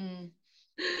back.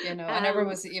 You know, I never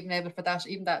was even able for that.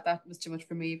 Even that was too much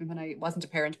for me, even when I wasn't a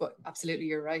parent. But absolutely,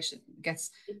 you're right. It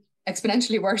gets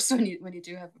exponentially worse when you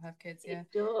do have kids. Yeah,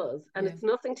 it does, and it's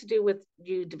nothing to do with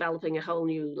you developing a whole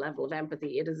new level of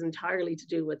empathy. It is entirely to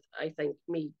do with, I think,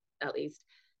 me at least,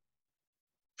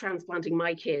 transplanting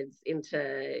my kids into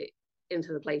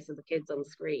the place of the kids on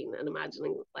screen and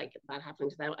imagining like that happening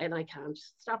to them, and I can't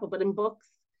stop it. But in books,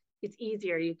 it's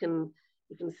easier. You can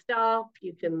stop,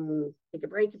 you can take a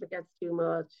break if it gets too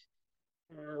much,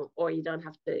 or you don't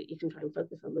have to. You can try and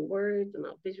focus on the words and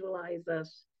not visualize it.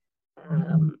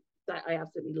 I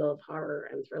absolutely love horror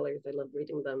and thrillers. I love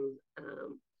reading them,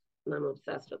 and I'm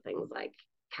obsessed with things like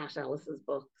Kat Ellis's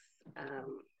books,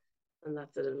 and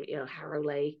that's sort of, you know, Harrow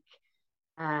Lake,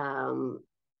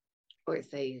 or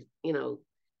say, you know,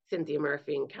 Cynthia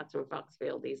Murphy and Catherine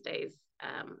Foxfield these days.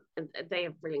 And they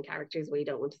have brilliant characters where you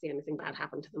don't want to see anything bad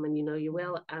happen to them, and you know you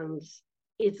will. And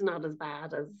it's not as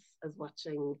bad as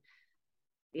watching,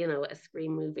 you know, a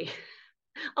Scream movie.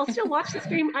 I'll still watch the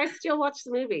Scream. I still watch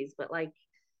the movies, but like,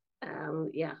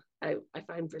 I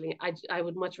find brilliant. I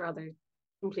would much rather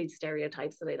complete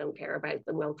stereotypes that I don't care about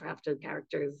than well-crafted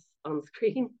characters on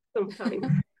screen sometimes.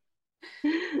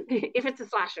 If it's a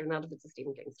slasher, not if it's a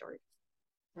Stephen King story.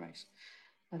 Right.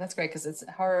 Well, that's great because it's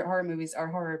horror movies or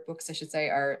horror books, I should say,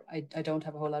 are I don't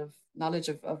have a whole lot of knowledge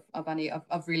of any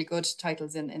of really good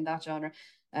titles in that genre.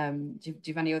 Do you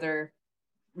have any other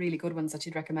really good ones that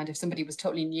you'd recommend if somebody was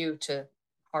totally new to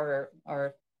horror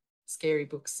or scary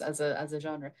books as a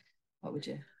genre? What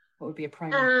would be a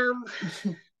primer?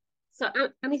 So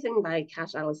anything by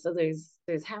Kat Ellis. So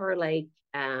there's Harrow Lake,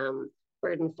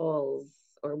 Burden Falls,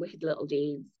 or Wicked Little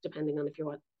Deeds, depending on if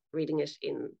you're reading it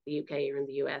in the UK or in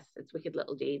the US. It's Wicked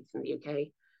Little Deeds in the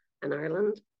UK and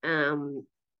Ireland.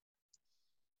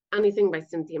 Anything by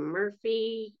Cynthia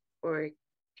Murphy or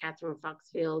Catherine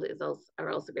Foxfield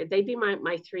are also great. They'd be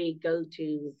my three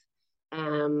go-tos.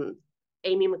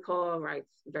 Amy McCaw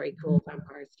writes very cool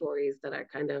vampire stories that are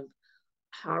kind of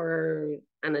horror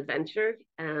and adventure.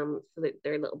 So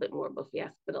they're a little bit more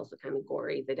Buffy-esque, but also kind of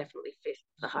gory. They definitely fit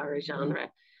the horror genre.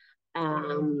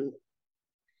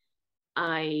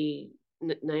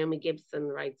 Naomi Gibson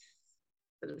writes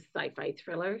sort of sci-fi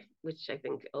thriller, which I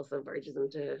think also verges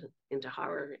into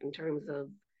horror in terms of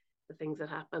the things that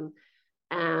happen.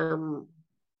 And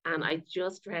I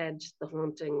just read The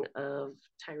Haunting of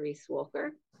Tyrese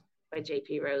Walker by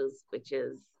J.P. Rose, which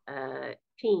is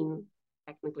teen,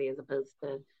 technically, as opposed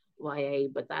to YA,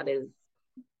 but that is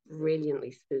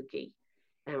brilliantly spooky.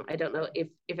 I don't know if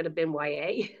it had been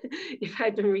YA, if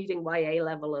I'd been reading YA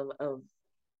level of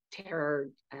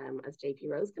terror as JP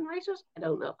Rose can write it, I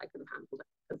don't know if I could have handled it,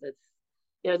 because it's,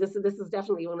 you know, this is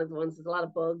definitely one of the ones. There's a lot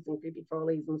of bugs and creepy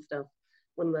crawlies and stuff.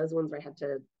 One of those ones where I had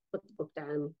to put the book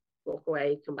down, walk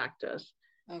away, come back to it.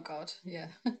 Oh God, yeah.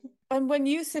 And when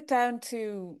you sit down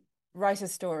to write a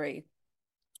story,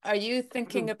 are you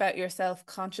thinking about yourself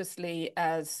consciously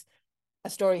as a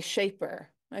story shaper?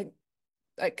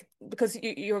 Like because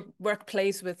your work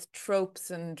plays with tropes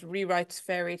and rewrites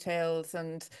fairy tales,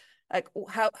 and like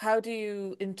how do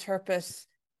you interpret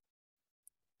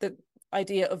the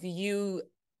idea of you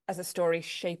as a story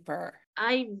shaper?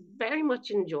 I very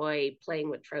much enjoy playing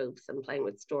with tropes and playing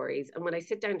with stories. And when I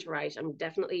sit down to write, I'm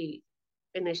definitely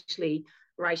initially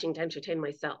writing to entertain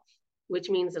myself,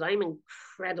 which means that I'm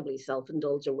incredibly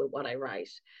self-indulgent with what I write.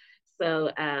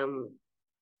 So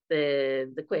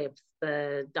the quips,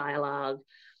 the dialogue,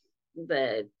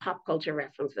 the pop culture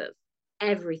references,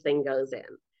 everything goes in.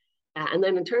 And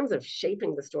then in terms of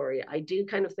shaping the story, I do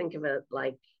kind of think of it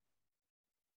like,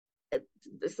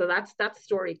 so that's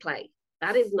story clay.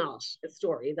 That is not a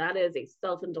story. That is a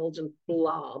self-indulgent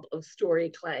blob of story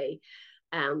clay,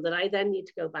 that I then need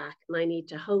to go back and I need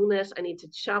to hone it. I need to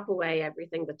chop away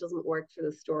everything that doesn't work for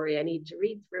the story. I need to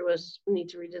read through it. I need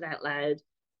to read it out loud,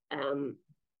 um,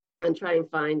 and try and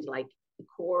find like the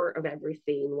core of every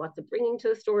scene. What's it bringing to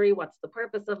the story? What's the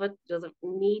purpose of it? Does it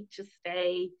need to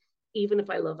stay, even if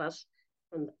I love it?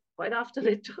 And quite often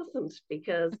it doesn't,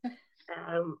 because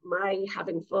my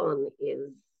having fun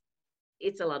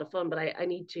it's a lot of fun, but I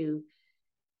need to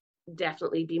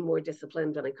definitely be more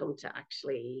disciplined when I come to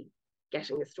actually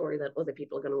getting a story that other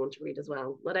people are going to want to read as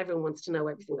well. Not everyone wants to know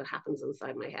everything that happens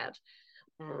inside my head.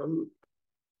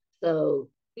 So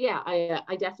yeah,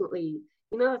 I definitely,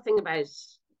 the thing about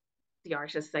the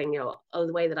artist saying, oh,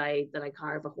 the way that I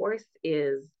carve a horse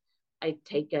is I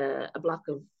take a block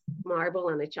of marble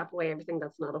and I chop away everything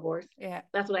that's not a horse. Yeah,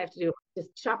 that's what I have to do.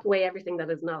 Just chop away everything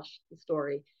that is not the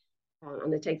story,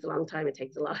 and it takes a long time. It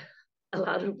takes a lot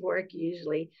of work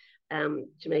usually, to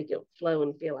make it flow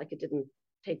and feel like it didn't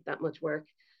take that much work.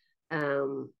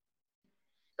 So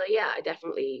yeah, I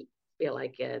definitely feel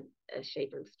like a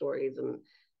shaper of stories. And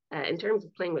in terms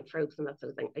of playing with tropes and that sort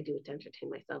of thing, I do it to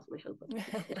entertain myself, and I hope other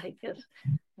people like it.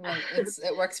 Right,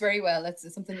 it works very well.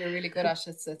 It's something you're really good at.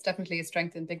 It's definitely a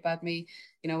strength in Big Bad Me.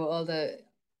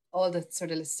 All the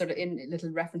sort of in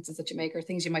little references that you make, or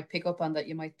things you might pick up on that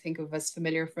you might think of as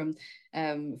familiar from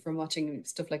watching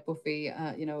stuff like Buffy.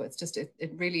 It's just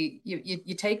it really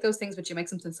you take those things but you make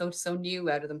something so new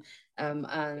out of them. And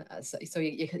so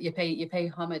you pay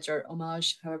homage or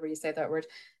homage, however you say that word,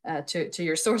 to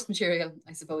your source material,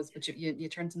 I suppose, but you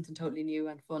turn something totally new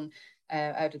and fun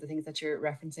out of the things that you're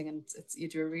referencing, and you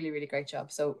do a really, really great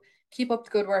job. So keep up the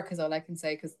good work is all I can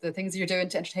say, because the things you're doing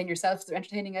to entertain yourself, they're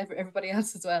entertaining everybody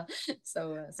else as well.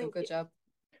 So good job.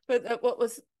 but what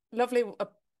was lovely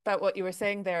about what you were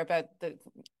saying there about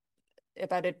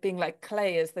it being like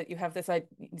clay is that you have this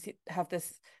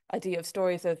idea of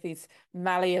stories of these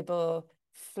malleable,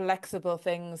 flexible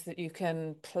things that you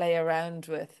can play around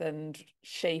with and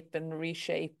shape and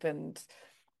reshape, and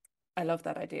I love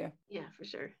that idea. Yeah, for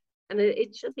sure. And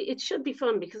it should be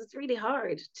fun, because it's really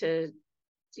hard to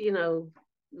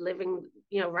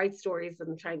write stories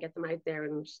and try and get them out there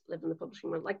and live in the publishing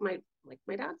world. Like my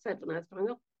dad said when I was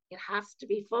growing up, it has to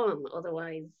be fun,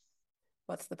 otherwise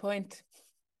what's the point?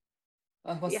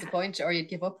 What's the point? Or you'd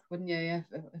give up, wouldn't you? Yeah,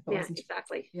 if it wasn't.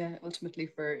 Exactly. Yeah, ultimately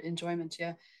for enjoyment.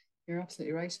 Yeah, you're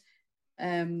absolutely right.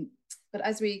 But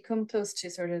as we come close to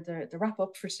sort of the wrap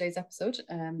up for today's episode,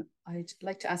 I'd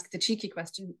like to ask the cheeky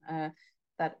question,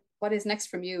 that what is next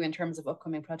from you in terms of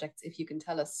upcoming projects, if you can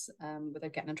tell us,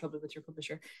 without getting in trouble with your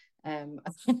publisher. And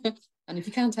if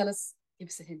you can't tell us, give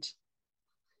us a hint.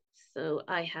 So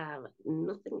I have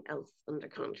nothing else under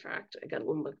contract. I got a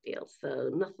 1 book deal, so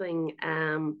nothing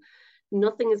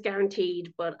is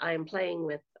guaranteed, but I'm playing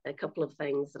with a couple of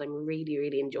things that I'm really,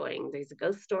 really enjoying. There's a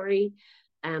ghost story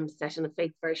set in a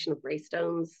fake version of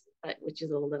Greystones, which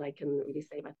is all that I can really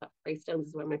say about that. Greystones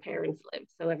is where my parents live,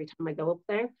 so every time I go up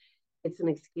there, it's an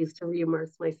excuse to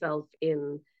re-immerse myself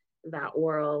in that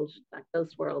world, that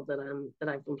ghost world that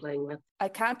I've been playing with. I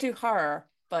can't do horror,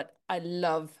 but I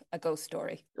love a ghost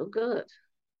story. Oh, good.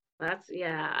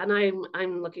 And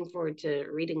I'm looking forward to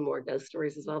reading more ghost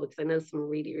stories as well, because I know some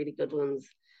really, really good ones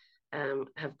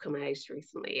have come out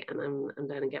recently, and I'm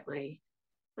down to get my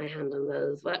hand on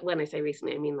those. But when I say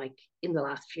recently, I mean like in the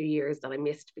last few years that I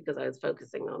missed because I was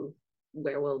focusing on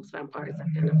werewolves, vampires,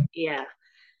 that kind of, yeah.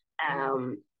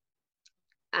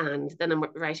 And then I'm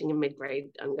writing in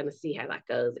mid-grade. I'm going to see how that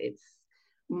goes. It's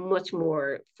much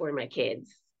more for my kids,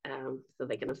 so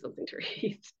they can have something to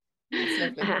read.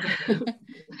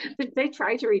 They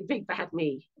try to read Big Bad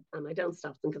Me, and I don't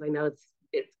stop them because I know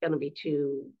it's going to be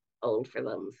too old for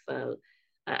them. So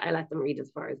I let them read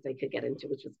as far as they could get into,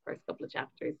 which was the first couple of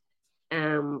chapters.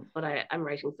 But I'm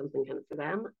writing something kind of for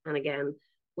them, and again,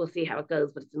 we'll see how it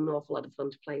goes. But it's an awful lot of fun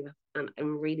to play with, and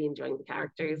I'm really enjoying the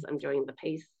characters. I'm enjoying the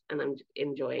pace, and I'm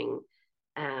enjoying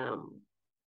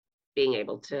being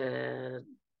able to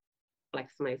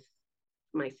flex my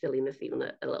silliness even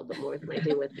a little bit more than I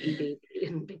do with EB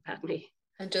in Big Bad Me.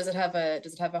 And does it have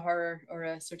a horror or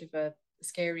a sort of a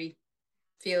scary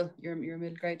feel? Your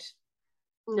middle grade?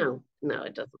 No,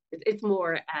 it doesn't. It's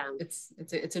more. It's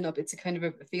a kind of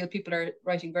a field people are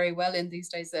writing very well in these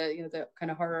days. The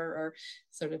kind of horror or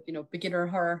sort of beginner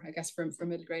horror, I guess, for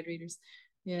middle grade readers.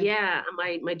 Yeah,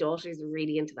 and my daughter's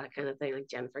really into that kind of thing, like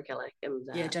Jennifer Killick and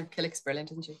Jennifer Killick's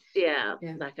brilliant, isn't she? Yeah,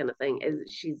 that kind of thing.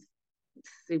 She's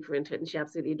super into it and she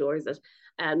absolutely adores it.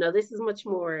 No, this is much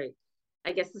more.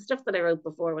 I guess the stuff that I wrote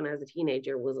before when I was a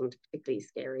teenager wasn't particularly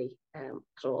scary at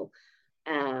all.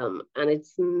 And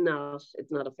it's not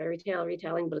a fairy tale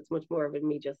retelling, but it's much more of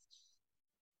me just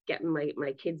getting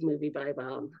my kids movie vibe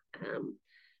on,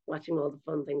 watching all the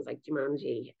fun things like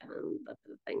Jumanji and that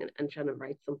sort of thing, and trying to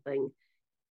write something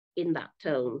in that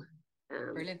tone.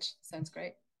 Brilliant. Sounds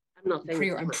great. I'm not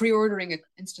saying I'm pre-ordering it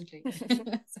instantly.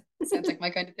 Sounds like my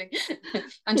kind of thing.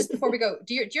 And just before we go,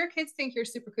 do your kids think you're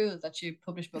super cool that you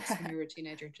published books when you were a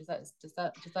teenager? Does that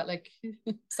like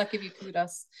does that give you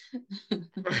kudos?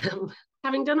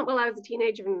 Having done it while I was a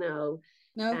teenager, no.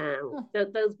 No.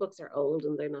 Those books are old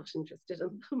and they're not interested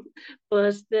in them.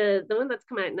 But the one that's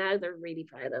come out now, they're really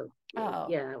proud of. Oh.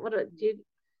 Yeah. What about you?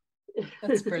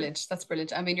 That's brilliant. That's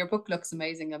brilliant. I mean, your book looks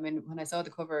amazing. I mean, when I saw the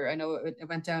cover, I know it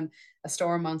went down a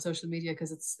storm on social media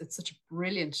because it's such a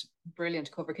brilliant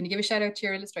cover. Can you give a shout out to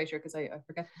your illustrator? Because I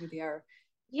forget who they are.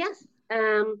 Yes.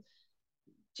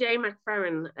 Jay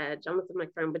McFerrin, Jonathan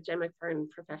McFerrin, but Jay McFerrin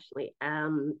professionally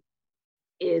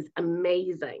is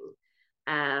amazing.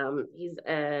 He's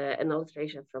an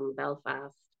illustrator from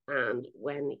Belfast, and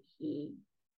when he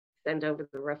sent over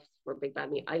the roughs for Big Bad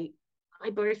Me, I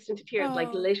burst into tears,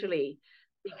 like literally,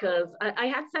 because I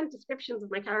had sent descriptions of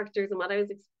my characters and what I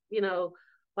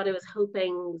was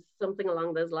hoping, something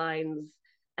along those lines,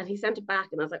 and he sent it back,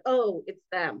 and I was like, oh, it's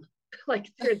them. Like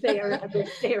they're there and they're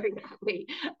staring at me,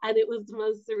 and it was the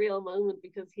most surreal moment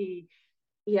because he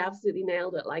absolutely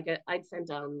nailed it. Like I'd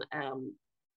sent on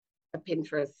a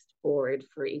Pinterest board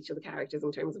for each of the characters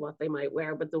in terms of what they might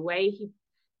wear, but the way he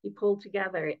pulled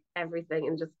together everything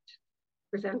and just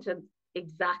presented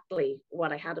exactly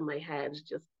what I had in my head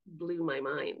just blew my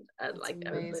mind. And That's like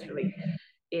amazing. I was literally,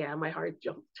 my heart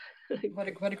jumped. What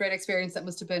a great experience that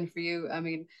must have been for you. I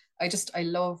mean, I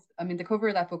love the cover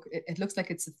of that book. It looks like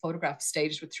it's a photograph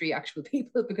staged with 3 actual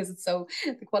people because it's so,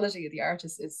 the quality of the art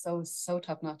is so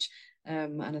top notch.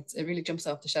 And it really jumps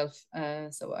off the shelf.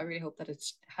 So I really hope that it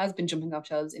has been jumping off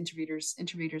shelves into readers'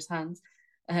 hands.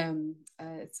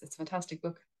 It's a fantastic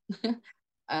book.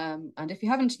 And if you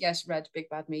haven't yet read Big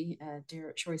Bad Me,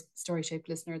 dear Storyshaped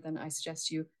listener, then I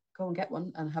suggest you go and get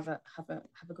one and have a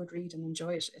good read and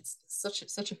enjoy it. It's such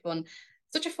a fun,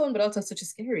 but also such a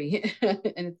scary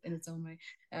in its own way.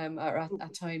 Or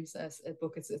at times, a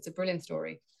book. It's a brilliant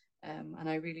story, and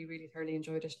I really thoroughly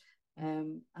enjoyed it.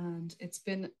 And it's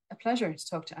been a pleasure to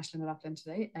talk to Aislinn O'Loughlin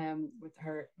today, with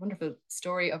her wonderful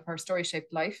story of her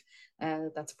story-shaped life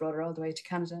that's brought her all the way to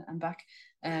Canada and back.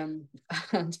 And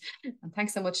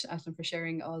thanks so much, Aislinn, for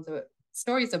sharing all the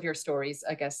stories of your stories.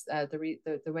 I guess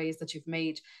the ways that you've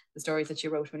made the stories that you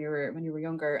wrote when you were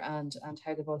younger, and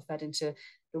how they've all fed into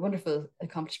the wonderful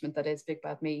accomplishment that is Big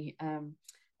Bad Me.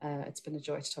 It's been a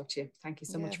joy to talk to you. Thank you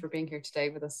so much for being here today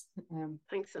with us.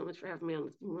 Thanks so much for having me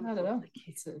on. I don't know.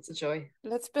 It's a joy.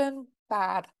 It's been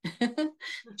bad.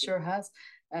 Sure has.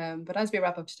 But as we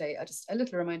wrap up today, just a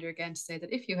little reminder again to say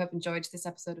that if you have enjoyed this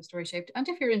episode of Storyshaped, and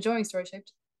if you're enjoying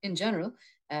Storyshaped in general,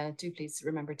 do please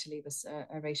remember to leave us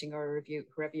a rating or a review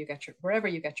wherever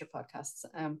you get your podcasts,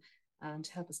 and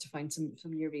help us to find some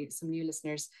new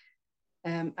listeners.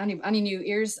 Any new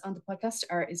ears on the podcast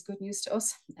is good news to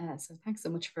us. So thanks so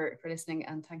much for listening,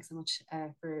 and thanks so much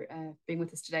for being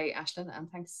with us today, Aislinn, and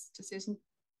thanks to Susan.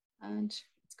 And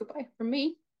it's goodbye from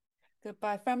me.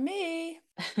 Goodbye from me.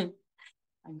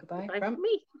 And goodbye from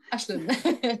me,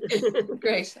 Aislinn.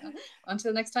 Great.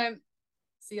 Until next time.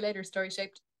 See you later,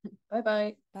 Storyshaped.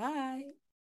 Bye-bye. Bye.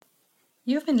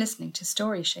 You have been listening to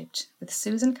Storyshaped with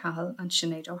Susan Cahill and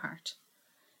Sinead O'Hart.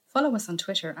 Follow us on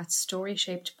Twitter at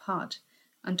StoryShapedPod,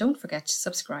 and don't forget to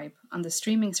subscribe on the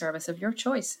streaming service of your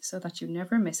choice so that you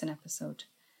never miss an episode.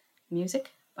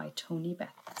 Music by Tony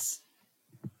Betts.